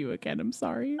interrupted you again. I'm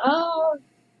sorry. Oh,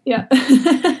 yeah.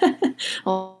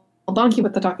 I'll bonk you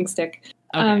with the talking stick.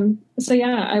 Okay. So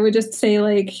yeah, I would just say,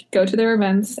 like, go to their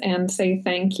events and say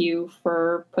thank you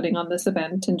for putting on this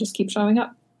event and just keep showing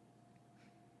up.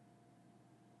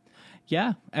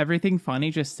 Yeah, everything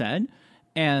Fani just said.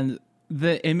 And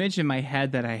the image in my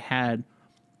head that I had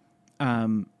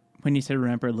when you said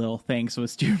remember little things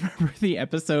was, do you remember the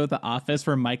episode of The Office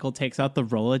where Michael takes out the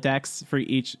Rolodex for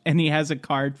each, and he has a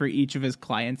card for each of his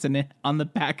clients, and on the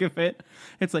back of it,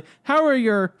 it's like, how are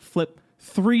your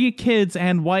 3 kids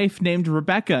and wife named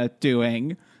Rebecca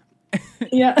doing?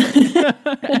 Yeah.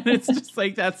 And it's just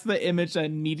like, that's the image that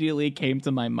immediately came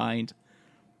to my mind.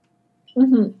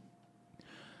 Mm-hmm.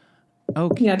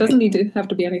 Okay. Yeah, it doesn't need to have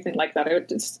to be anything like that.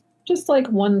 It just like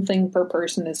one thing per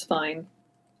person is fine.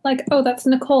 Like, oh, that's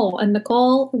Nicole, and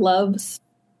Nicole loves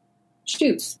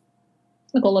shoes.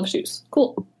 Nicole loves shoes.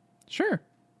 Cool. Sure.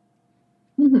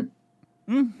 Mm-hmm.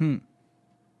 Mm-hmm.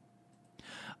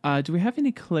 Do we have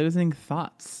any closing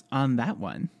thoughts on that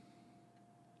one?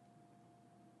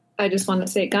 I just want to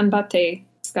say, ganbatte,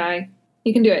 Sky.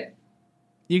 You can do it.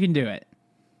 You can do it.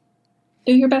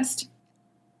 Do your best.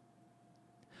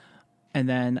 And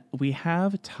then we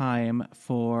have time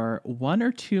for 1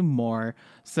 or 2 more.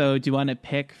 So do you want to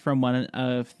pick from one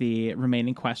of the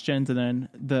remaining questions, and then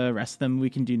the rest of them we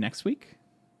can do next week?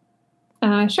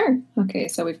 Sure. Okay,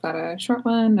 so we've got a short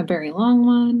one, a very long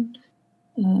one,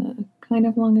 kind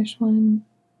of longish one.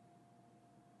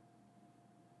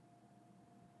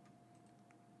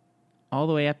 All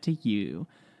the way up to you.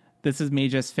 This is me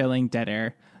just filling dead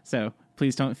air, so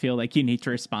please don't feel like you need to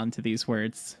respond to these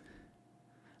words.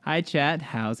 Hi, chat.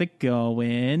 How's it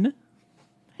going?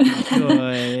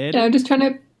 Good. Yeah, I'm just trying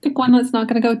to pick one that's not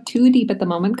going to go too deep at the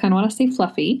moment. Kind of want to stay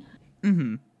fluffy.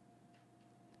 Mm-hmm.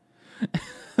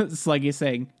 Sluggy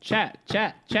saying, chat,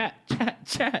 chat, chat, chat,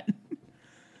 chat.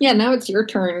 Yeah, now it's your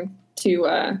turn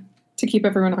to keep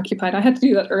everyone occupied. I had to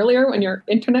do that earlier when your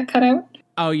internet cut out.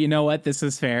 Oh, you know what? This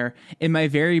is fair. In my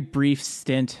very brief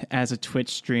stint as a Twitch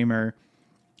streamer,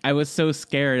 I was so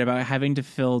scared about having to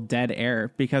fill dead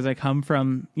air because I come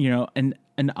from, you know, an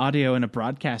audio and a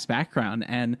broadcast background,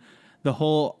 and the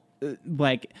whole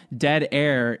like dead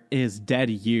air is dead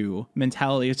you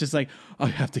mentality. It's just like, I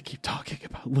have to keep talking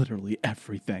about literally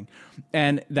everything.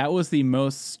 And that was the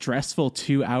most stressful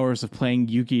 2 hours of playing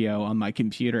Yu-Gi-Oh on my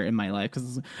computer in my life,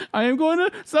 because I am going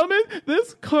to summon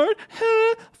this card.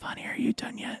 Funny, are you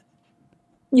done yet?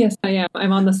 Yes, I am.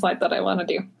 I'm on the slide that I want to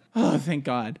do. Oh, thank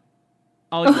God.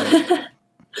 I'll wait.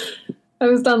 I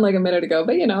was done like a minute ago,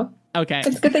 but you know. Okay.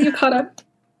 It's good that you caught up.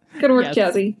 Good work,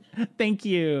 Yes. Jazzy. Thank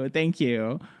you. Thank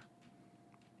you.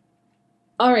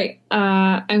 All right.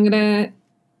 I'm going to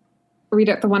read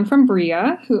out the one from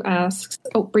Bria, who asks,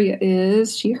 Bria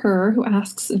is she, her, who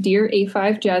asks, Dear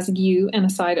A5 Jazzy, you, and a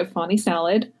side of Fani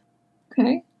salad.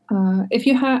 Okay.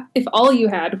 If all you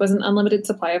had was an unlimited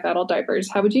supply of adult diapers,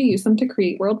 how would you use them to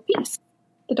create world peace?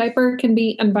 The diaper can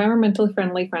be environmentally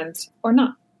friendly, friends, or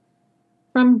not.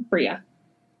 From Bria.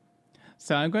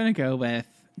 So I'm going to go with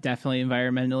definitely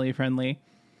environmentally friendly.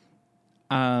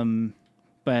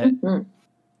 But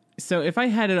so if I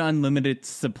had an unlimited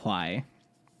supply,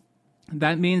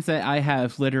 that means that I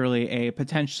have literally a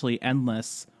potentially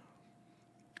endless.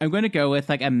 I'm going to go with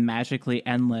like a magically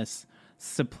endless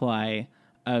supply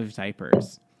of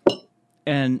diapers.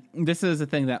 And this is a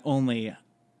thing that only,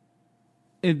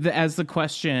 as the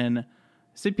question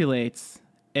stipulates,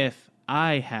 if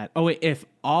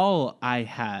all I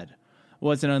had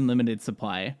was an unlimited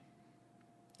supply,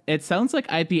 it sounds like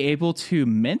I'd be able to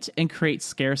mint and create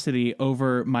scarcity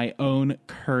over my own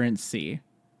currency.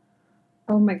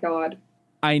 Oh my God.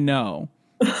 I know.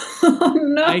 Oh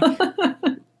no.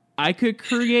 I could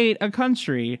create a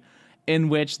country in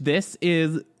which this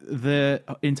is the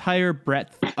entire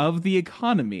breadth of the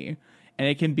economy, and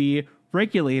it can be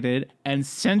regulated and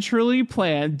centrally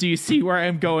planned. Do you see where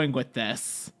I'm going with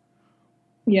this?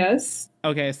 Yes.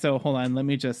 Okay, so hold on. Let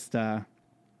me just pull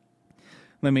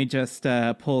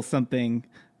something.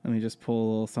 Let me just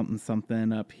pull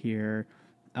something up here.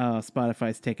 Oh,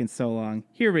 Spotify's taking so long.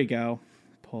 Here we go.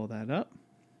 Pull that up.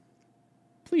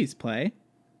 Please play.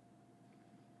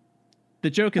 The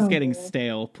joke is getting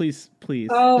stale. Please.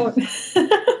 Oh.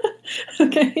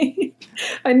 Okay.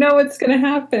 I know what's going to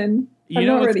happen. I'm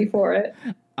not ready for it.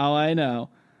 Oh, I know.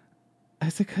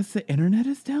 Is it because the internet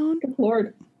is down? Good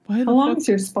Lord. Why How long is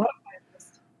your Spotify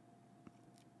list?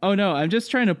 Oh, no, I'm just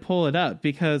trying to pull it up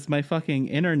because my fucking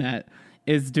internet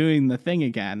is doing the thing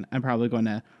again. I'm probably going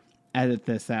to edit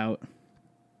this out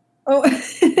Oh.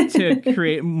 to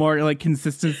create more like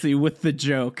consistency with the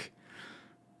joke.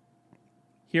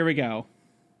 Here we go.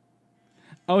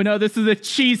 Oh, no, this is a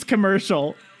cheese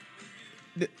commercial.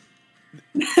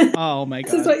 Oh my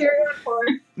god. This is what you're here for.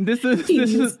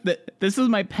 This is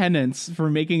my penance for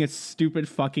making a stupid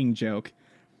fucking joke.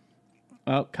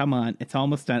 Oh, come on. It's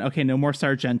almost done. Okay, no more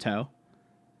Sargento.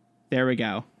 There we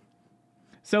go.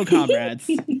 So, comrades,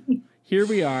 here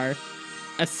we are,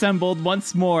 assembled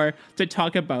once more to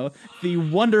talk about the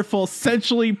wonderful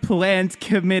centrally planned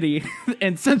committee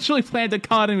and centrally planned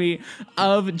economy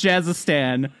of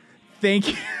Jazzistan.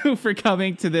 Thank you for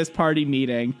coming to this party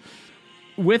meeting.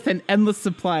 With an endless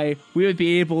supply, we would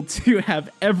be able to have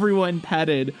everyone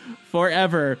petted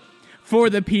forever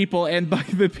for the people and by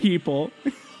the people.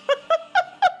 I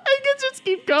could just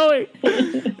keep going.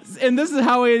 And this is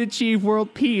how I achieve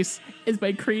world peace, is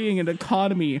by creating an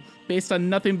economy based on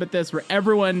nothing but this, where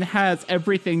everyone has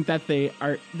everything that they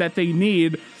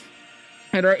need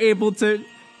and are able to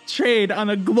trade on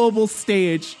a global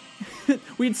stage.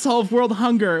 We'd solve world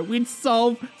hunger. We'd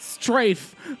solve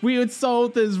strife. We would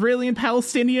solve the Israeli and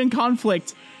Palestinian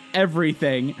conflict.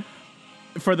 Everything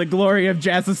for the glory of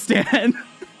Jazzistan.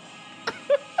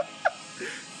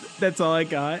 That's all I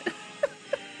got.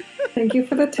 Thank you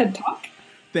for the TED Talk.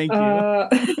 Thank you.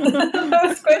 That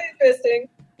was quite interesting.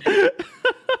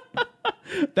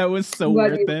 That was so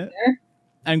worth it.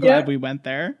 I'm glad we went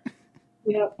there.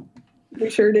 Yep. We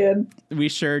sure did. We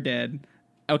sure did.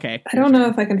 Okay. I don't know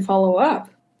if I can follow up.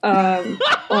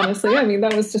 Honestly, I mean,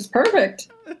 that was just perfect.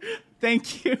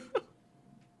 Thank you.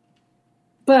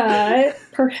 But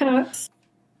perhaps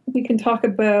we can talk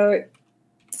about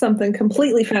something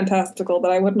completely fantastical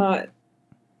that I would not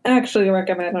actually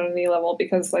recommend on any level,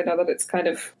 because I know that it's kind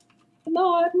of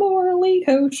not morally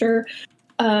kosher.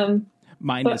 Mine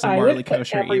isn't morally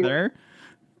kosher either.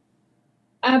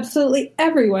 Absolutely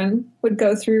everyone would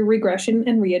go through regression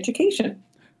and re-education.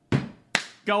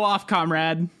 Go off,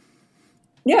 comrade.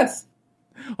 Yes.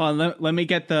 Well, let me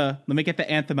get the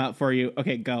anthem out for you.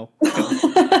 Okay, go.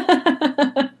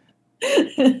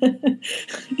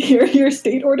 Your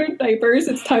state-ordered diapers.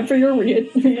 It's time for your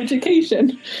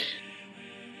re-education.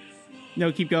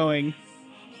 No, keep going.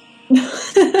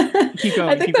 Keep going.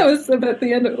 I think that was about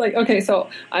the end of, like, okay, so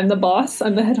I'm the boss,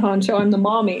 I'm the head honcho, I'm the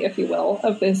mommy, if you will,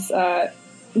 of this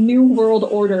new world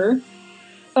order.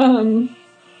 And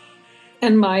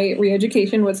my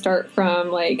re-education would start from,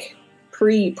 like,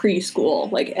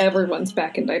 preschool. Like, everyone's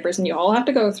back in diapers, and you all have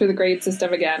to go through the grade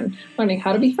system again, learning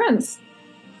how to be friends.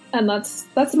 And that's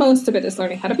most of it, is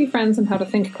learning how to be friends and how to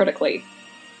think critically.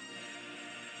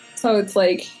 So it's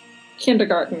like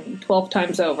kindergarten 12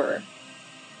 times over.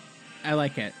 I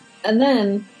like it. And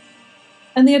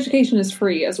the education is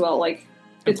free as well. Like,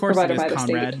 it's provided by the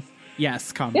comrade. state.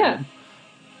 Yes, comrade. Yeah.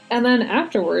 And then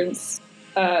afterwards,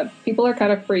 people are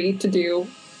kind of free to do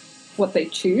what they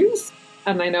choose.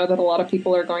 And I know that a lot of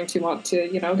people are going to want to,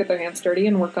 get their hands dirty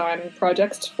and work on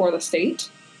projects for the state.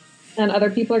 And other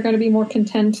people are going to be more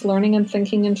content learning and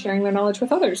thinking and sharing their knowledge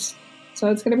with others.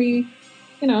 So it's going to be,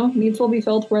 needs will be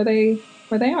filled where they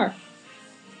are.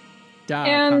 Duh,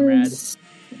 and comrade.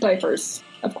 Diapers,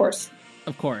 of course.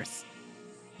 Of course.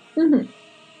 Mm-hmm.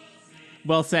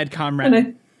 Well said,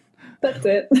 comrade. That's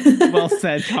it. Well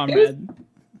said, comrade.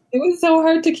 It was so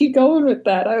hard to keep going with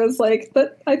that. I was like,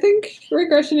 I think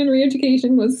regression and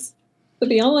re-education was the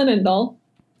be-all and end-all.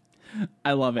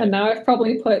 I love it. And now I've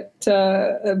probably put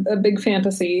a big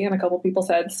fantasy in a couple people's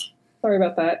heads. Sorry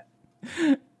about that.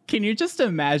 Can you just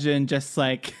imagine just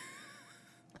like...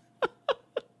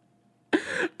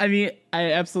 I mean,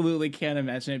 I absolutely can't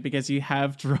imagine it, because you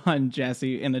have drawn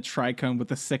Jesse in a trichome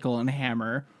with a sickle and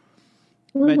hammer.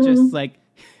 Mm-hmm. But just like,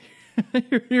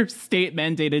 your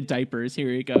state-mandated diapers, here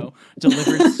you go.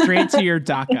 Delivered straight to your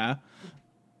DACA.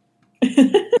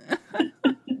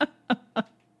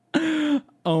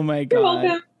 Oh my God. You're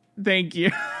welcome. Thank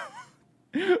you.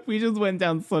 We just went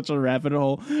down such a rabbit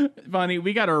hole. Bonnie,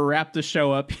 we gotta wrap the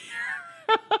show up here.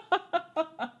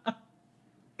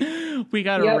 We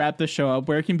gotta wrap the show up.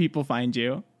 Where can people find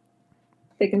you?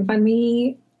 They can find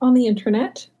me on the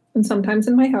internet and sometimes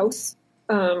in my house.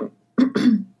 But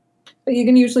you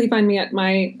can usually find me at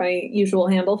my usual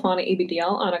handle, Fauna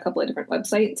ABDL, on a couple of different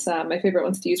websites. My favorite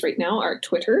ones to use right now are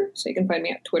Twitter. So you can find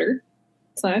me at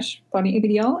Twitter/Fauna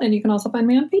ABDL. And you can also find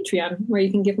me on Patreon, where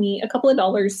you can give me a couple of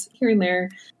dollars here and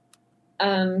there,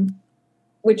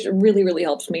 which really, really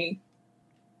helps me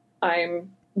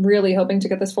I'm really hoping to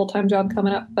get this full-time job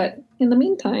coming up. But in the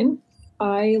meantime,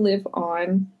 I live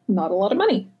on not a lot of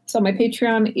money. So my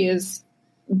Patreon is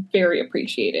very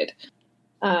appreciated.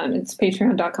 It's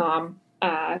patreon.com,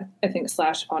 I think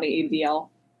 /FawnyABL.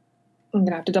 I'm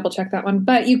going to have to double check that one.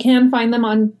 But you can find them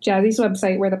on Jazzy's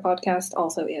website where the podcast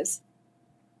also is.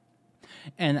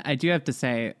 And I do have to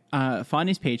say,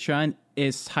 Fawny's Patreon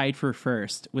is tied for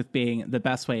first with being the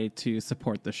best way to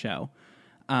support the show.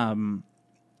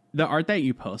 The art that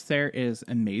you post there is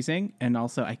amazing. And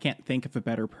also, I can't think of a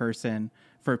better person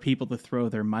for people to throw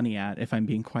their money at, if I'm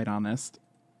being quite honest.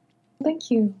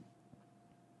 Thank you.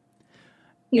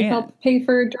 You help pay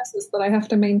for dresses that I have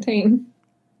to maintain.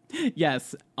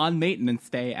 Yes, on maintenance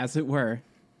day, as it were.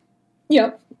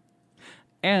 Yep.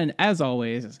 And as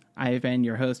always, I have been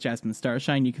your host, Jasmine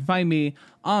Starshine. You can find me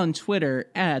on Twitter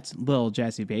at Lil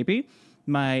Jazzy Baby.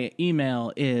 My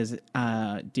email is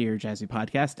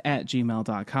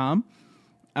dearjazzypodcast@gmail.com.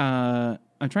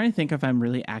 I'm trying to think if I'm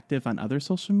really active on other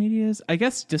social medias. I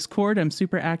guess Discord I'm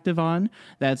super active on.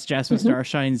 That's Jasmine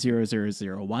Starshine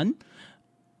 0001.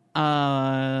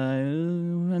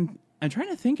 I'm trying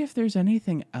to think if there's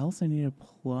anything else I need to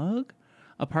plug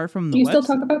apart from the Do you still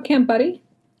talk about Camp Buddy?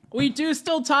 We do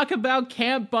still talk about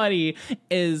Camp Buddy.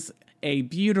 Is a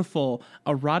beautiful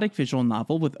erotic visual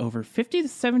novel with over 50 to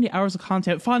 70 hours of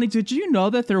content. Fawny, did you know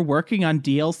that they're working on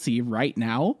DLC right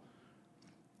now?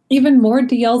 Even more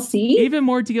DLC? Even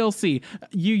more DLC.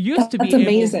 You used to be That's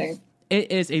amazing.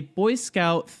 It is a Boy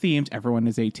Scout themed, everyone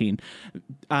is 18,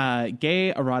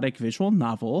 gay erotic visual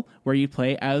novel where you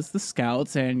play as the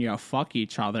Scouts and you fuck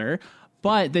each other.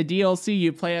 But the DLC,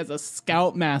 you play as a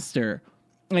Scoutmaster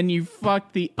and you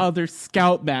fuck the other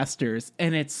Scoutmasters.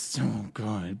 And it's so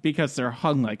good because they're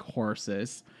hung like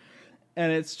horses.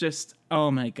 And it's just, oh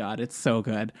my God, it's so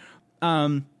good.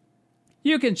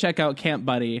 You can check out Camp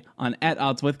Buddy on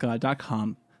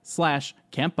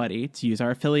atoddswithgod.com/Camp Buddy to use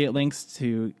our affiliate links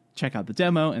to check out the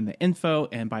demo and the info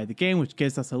and buy the game, which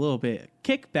gives us a little bit of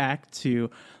kickback to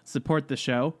support the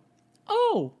show.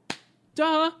 Oh,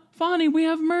 duh, Fawny, we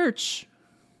have merch.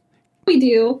 We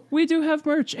do. We do have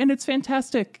merch, and it's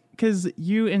fantastic because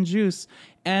you and Juice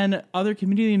and other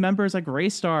community members like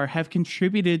Raystar have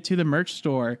contributed to the merch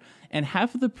store, and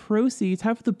half of the proceeds,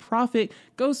 half of the profit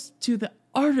goes to the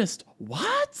artist.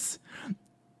 What?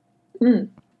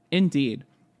 Indeed.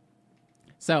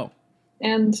 So.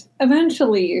 And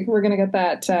eventually we're going to get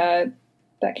that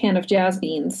can of jazz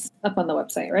beans up on the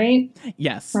website, right?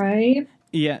 Yes. Right?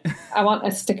 Yeah. I want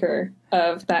a sticker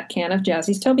of that can of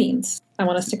Jazzy's toe beans. I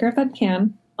want a sticker of that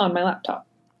can on my laptop.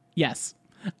 Yes.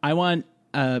 I want,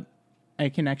 I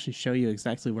can actually show you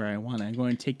exactly where I want it. I'm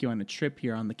going to take you on a trip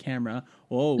here on the camera.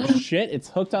 Oh, shit. It's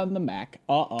hooked on the Mac.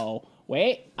 Uh-oh.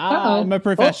 Wait. I'm a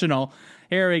professional.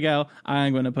 Here we go.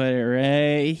 I'm going to put it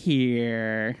right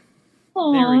here.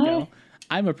 Aww. There we go.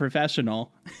 I'm a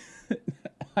professional.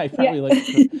 I probably look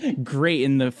great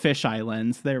in the fisheye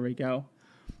lens. There we go.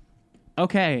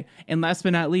 Okay. And last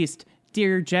but not least,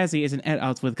 Dear Jazzy is an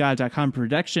atoddswithgod.com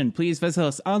production. Please visit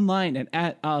us online at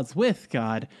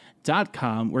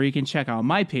atoddswithgod.com, where you can check out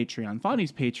my Patreon,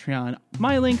 Fawny's Patreon,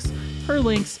 my links, her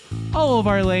links, all of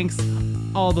our links,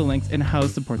 all the links, and how to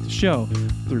support the show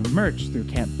through merch, through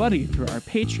Camp Buddy, through our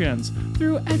Patreons,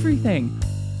 through everything.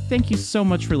 Thank you so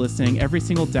much for listening. Every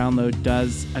single download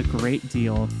does a great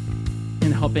deal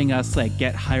in helping us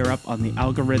get higher up on the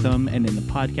algorithm and in the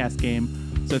podcast game.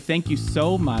 So thank you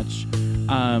so much.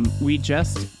 We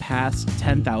just passed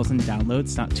 10,000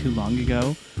 downloads not too long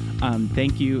ago.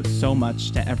 Thank you so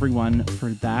much to everyone for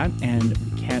that, and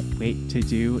we can't wait to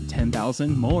do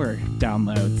 10,000 more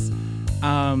downloads.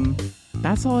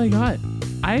 That's all I got.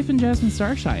 I've been Jasmine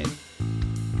Starshine.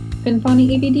 Been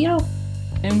Fawny ABDL.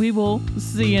 And we will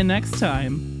see you next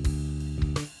time.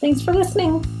 Thanks for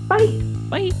listening. Bye.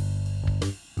 Bye.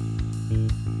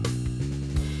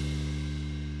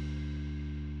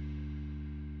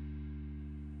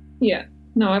 Yeah.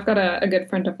 No, I've got a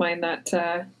good friend of mine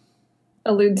that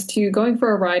alludes to going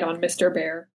for a ride on Mr. Bear.